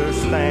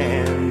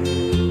understand.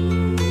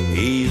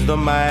 He's the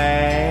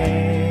man.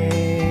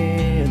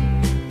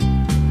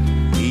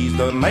 He's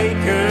the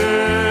maker,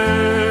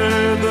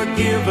 the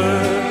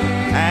giver,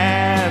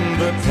 and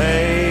the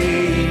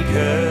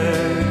taker.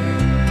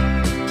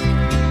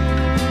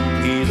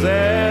 He's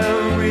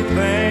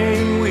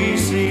everything we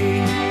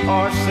see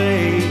or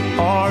say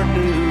or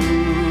do.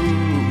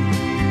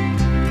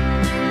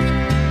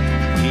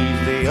 He's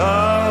the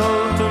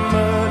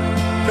ultimate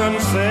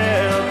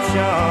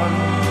conception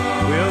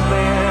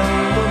within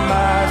the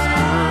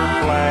master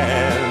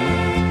plan.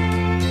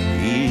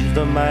 He's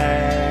the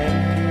man.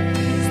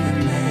 He's the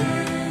man.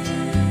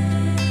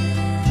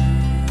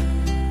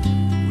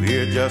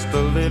 We're just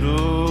a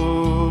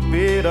little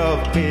bit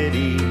of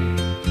pity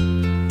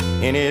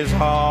in his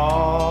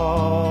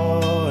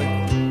heart.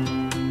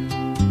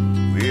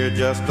 We're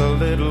just a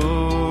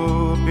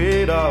little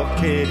bit of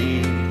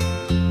pity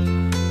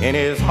in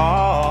his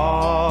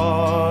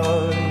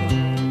heart.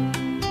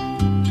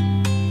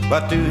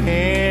 But to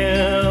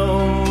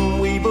him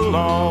we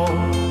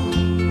belong,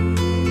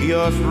 be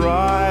us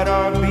right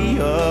or be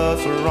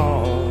us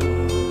wrong.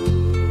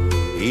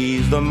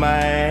 He's the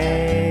man.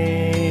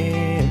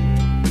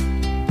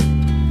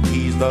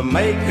 He's the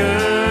maker,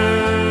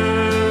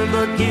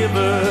 the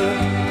giver,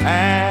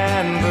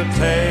 and the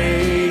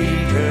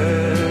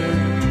taker.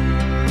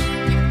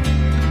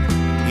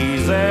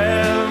 He's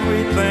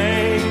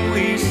everything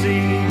we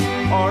see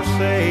or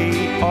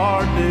say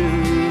or do.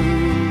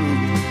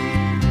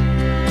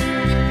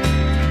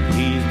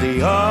 He's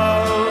the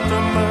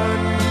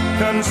ultimate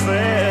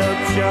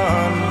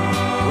conception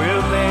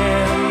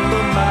within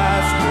the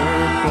master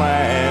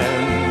plan.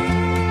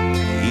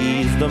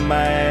 He's the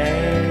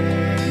man.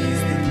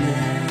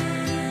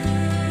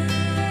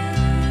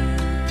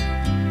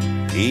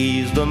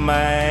 He's the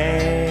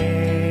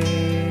man.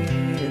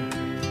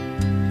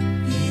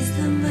 He's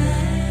the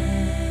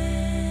man.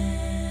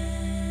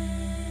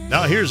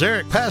 Now here's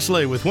Eric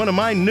Pasley with one of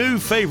my new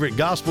favorite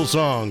gospel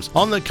songs,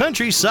 On the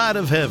Countryside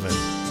of Heaven.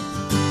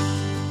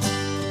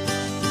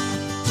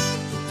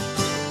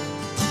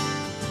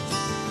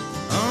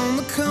 On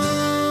the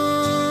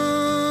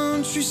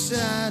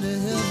countryside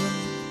of heaven,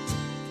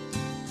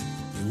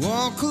 you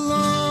walk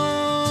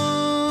along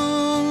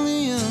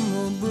the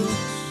emerald brooks,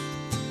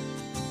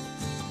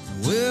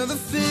 where the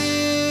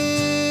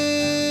fish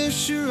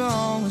are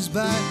always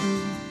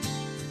biting.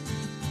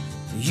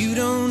 You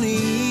don't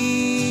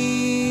even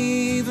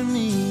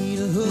need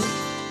a hook.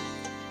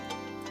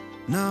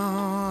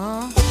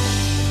 No.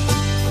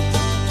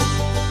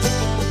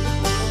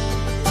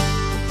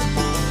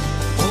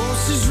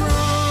 Horses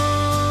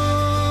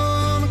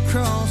run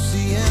across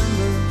the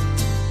amber.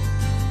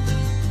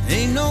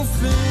 Ain't no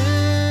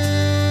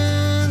fences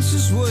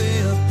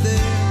way up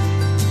there.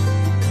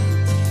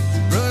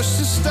 Brush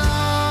the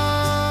stars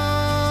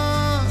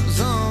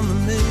on the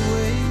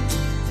midway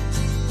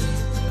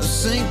of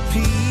St.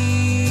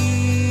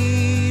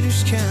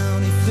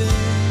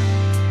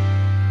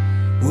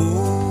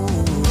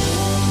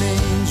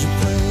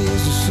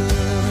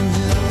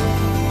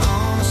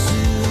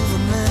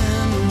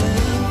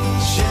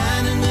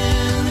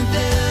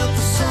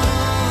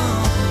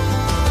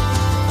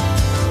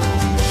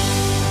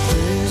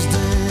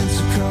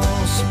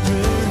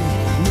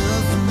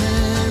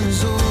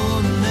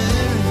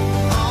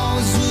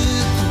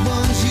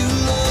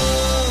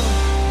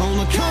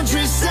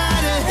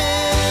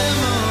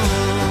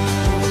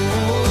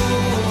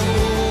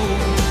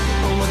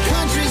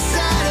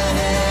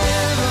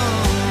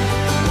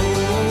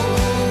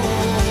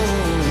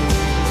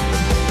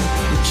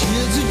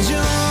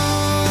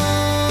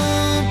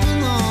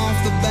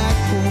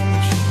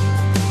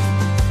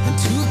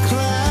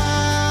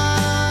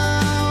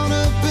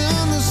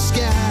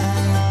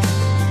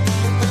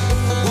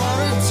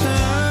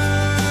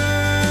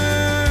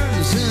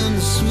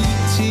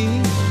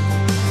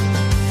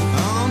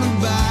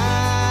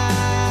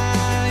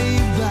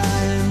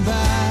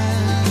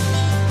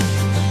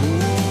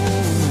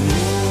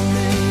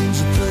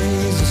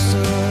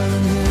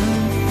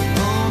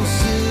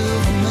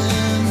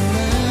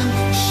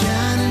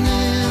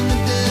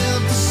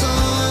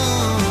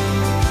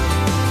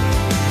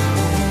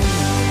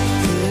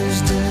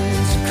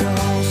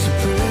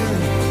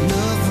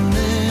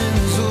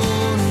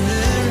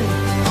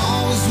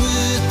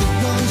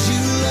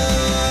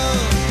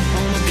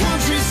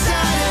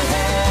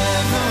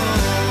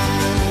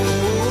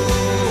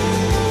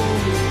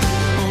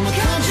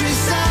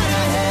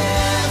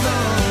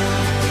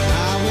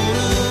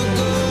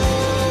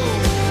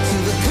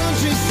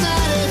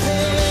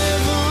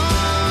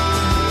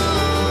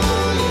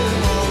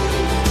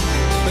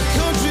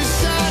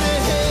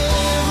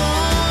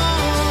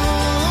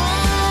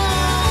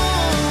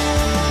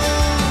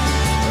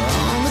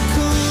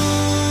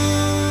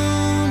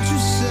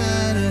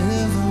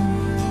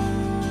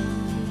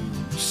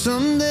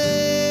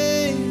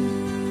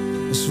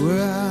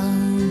 where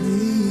I'll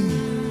be,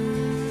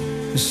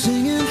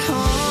 singing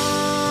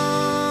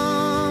harmony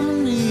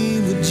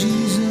with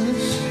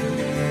Jesus.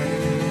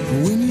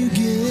 When you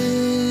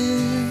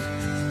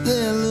get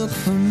there, look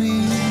for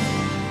me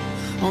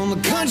on the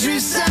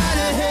countryside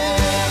of heaven.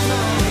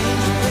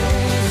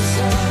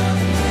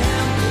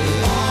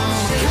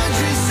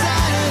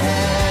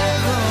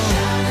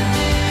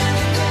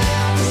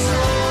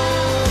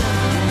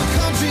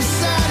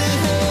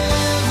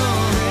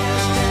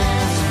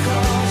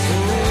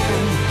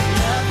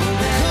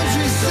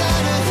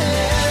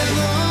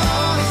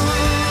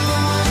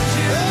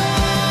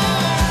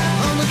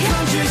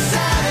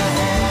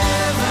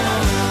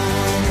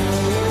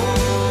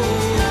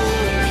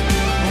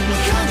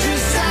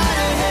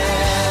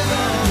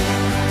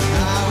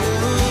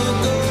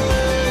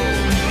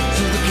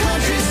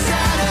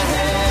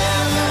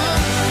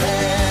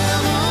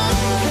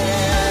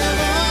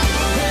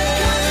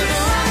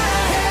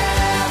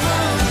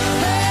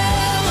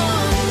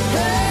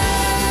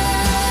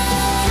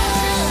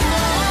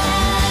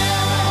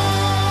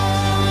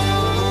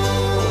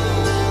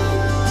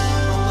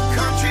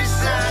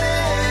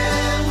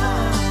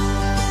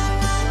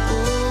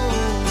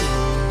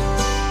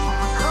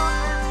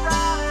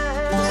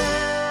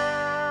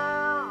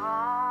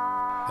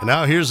 And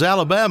now here's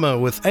Alabama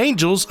with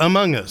Angels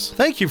Among Us.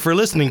 Thank you for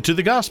listening to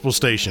the Gospel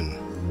Station.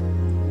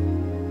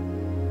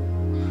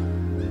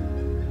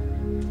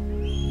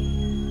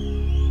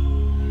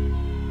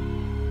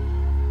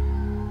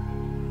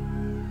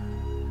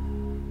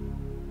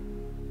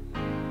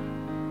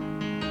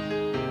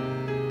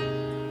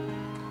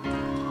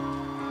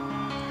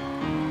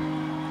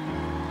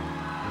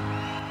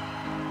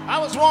 I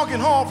was walking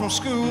home from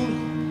school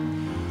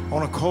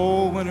on a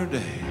cold winter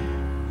day.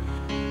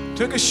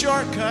 Took a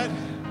shortcut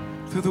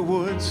through the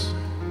woods,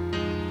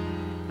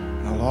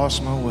 and I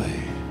lost my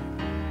way.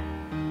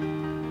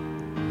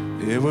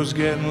 It was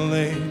getting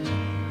late,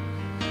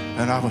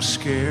 and I was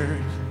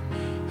scared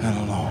and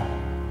alone.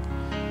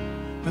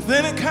 But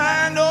then a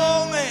kind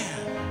old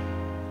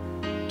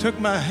man took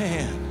my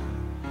hand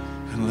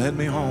and led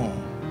me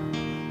home.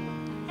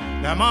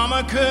 Now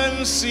Mama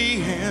couldn't see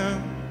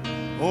him,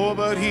 oh,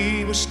 but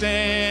he was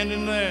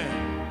standing there,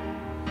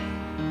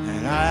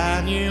 and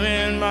I knew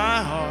in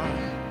my heart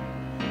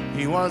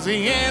he was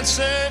the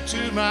answer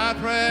to my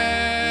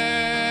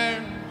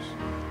prayers.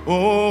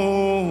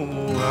 Oh,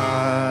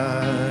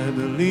 I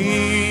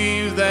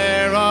believe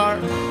there are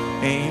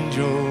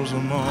angels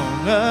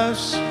among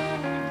us,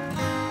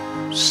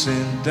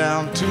 sent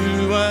down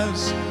to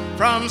us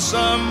from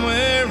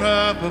somewhere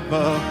up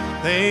above.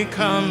 They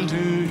come to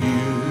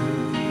you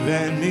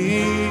and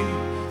me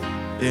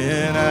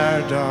in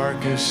our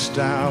darkest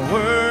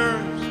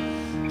hours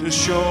to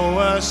show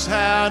us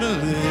how to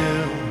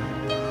live,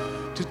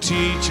 to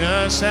teach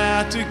us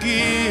how to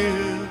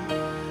give,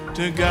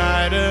 to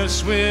guide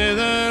us with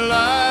a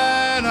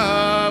light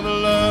of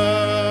love.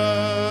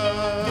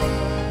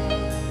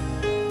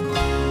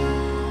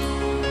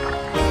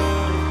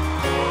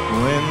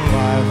 When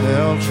life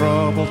held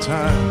troubled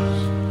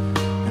times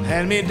and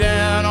had me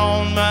down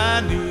on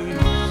my knees,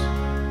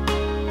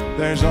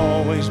 there's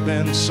always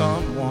been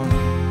someone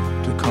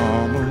to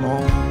come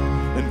along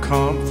and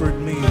comfort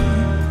me.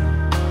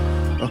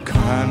 A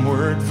kind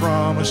word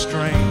from a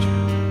stranger,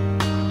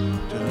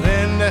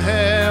 lend a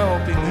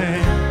helping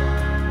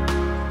hand,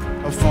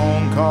 a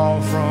phone call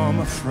from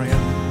a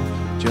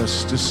friend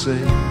just to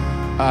say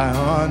I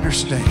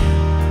understand.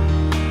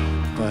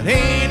 But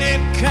ain't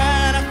it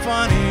kind of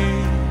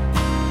funny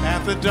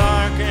at the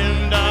dark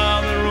end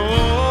of the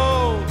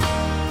road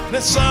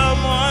that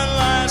someone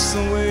lights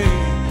the way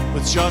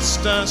with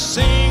just a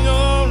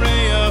single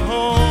ray of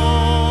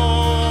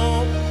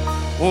hope?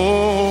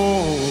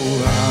 Oh,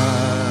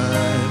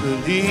 I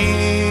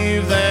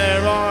believe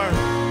there are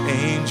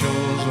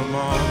angels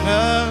among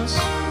us,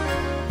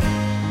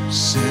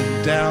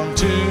 sent down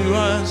to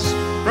us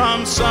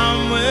from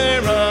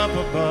somewhere up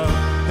above.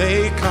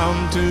 They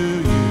come to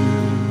you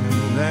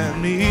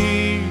and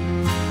me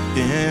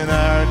in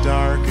our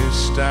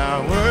darkest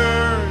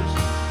hours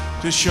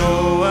to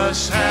show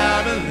us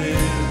how to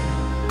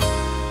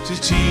live, to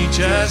teach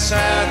us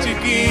how to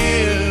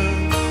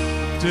give,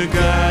 to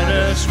guide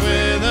us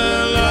with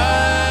a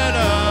light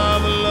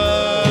of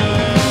love.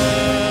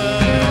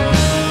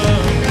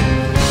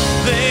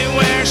 They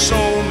wear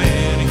so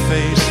many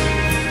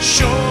faces,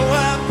 show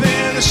up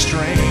in the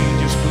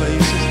strangest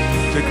places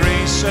to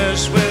grace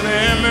us with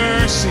their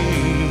mercy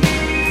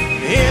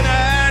in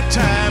our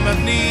time of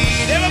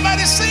need.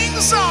 Everybody sing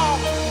the song.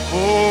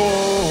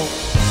 Oh,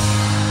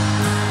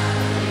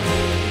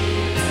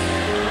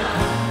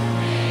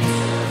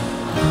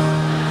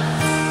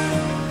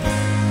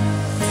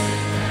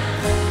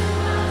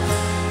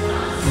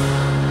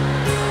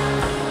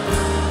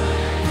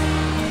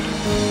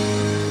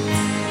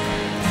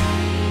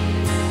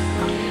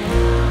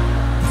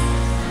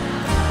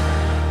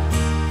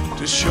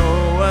 to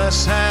show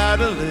us how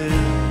to live,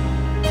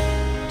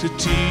 to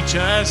teach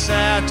us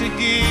how to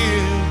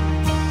give,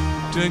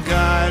 to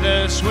guide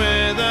us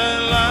with a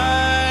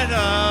light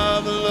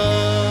of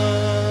love.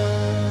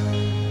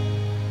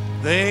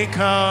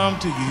 come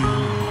to you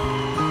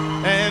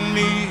and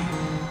me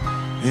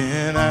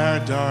in our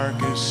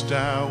darkest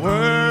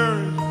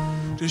hours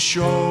to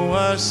show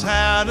us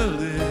how to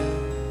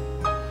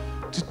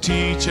live, to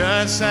teach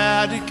us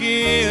how to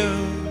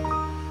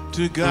give,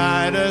 to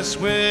guide us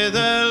with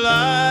the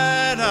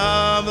light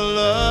of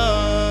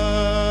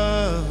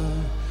love,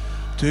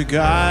 to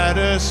guide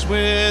us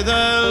with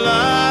the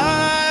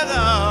light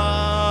of.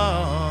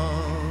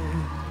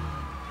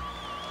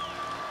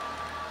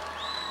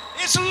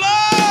 It's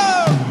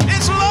love!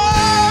 It's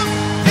love!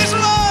 It's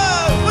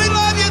love! We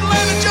love you,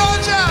 Atlanta,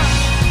 Georgia!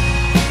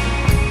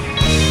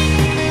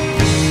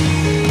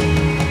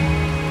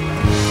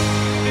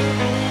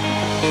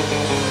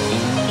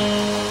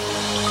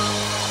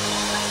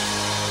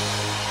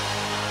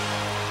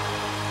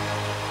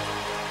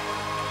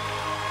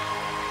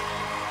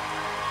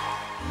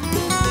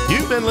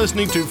 You've been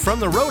listening to From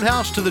the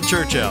Roadhouse to the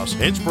Church House,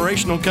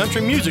 inspirational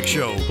country music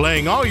show,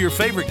 playing all your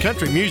favorite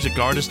country music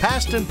artists,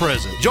 past and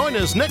present. Join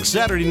us next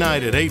Saturday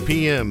night at 8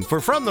 p.m. for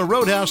From the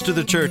Roadhouse to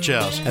the Church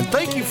House, and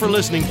thank you for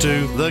listening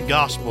to The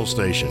Gospel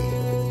Station.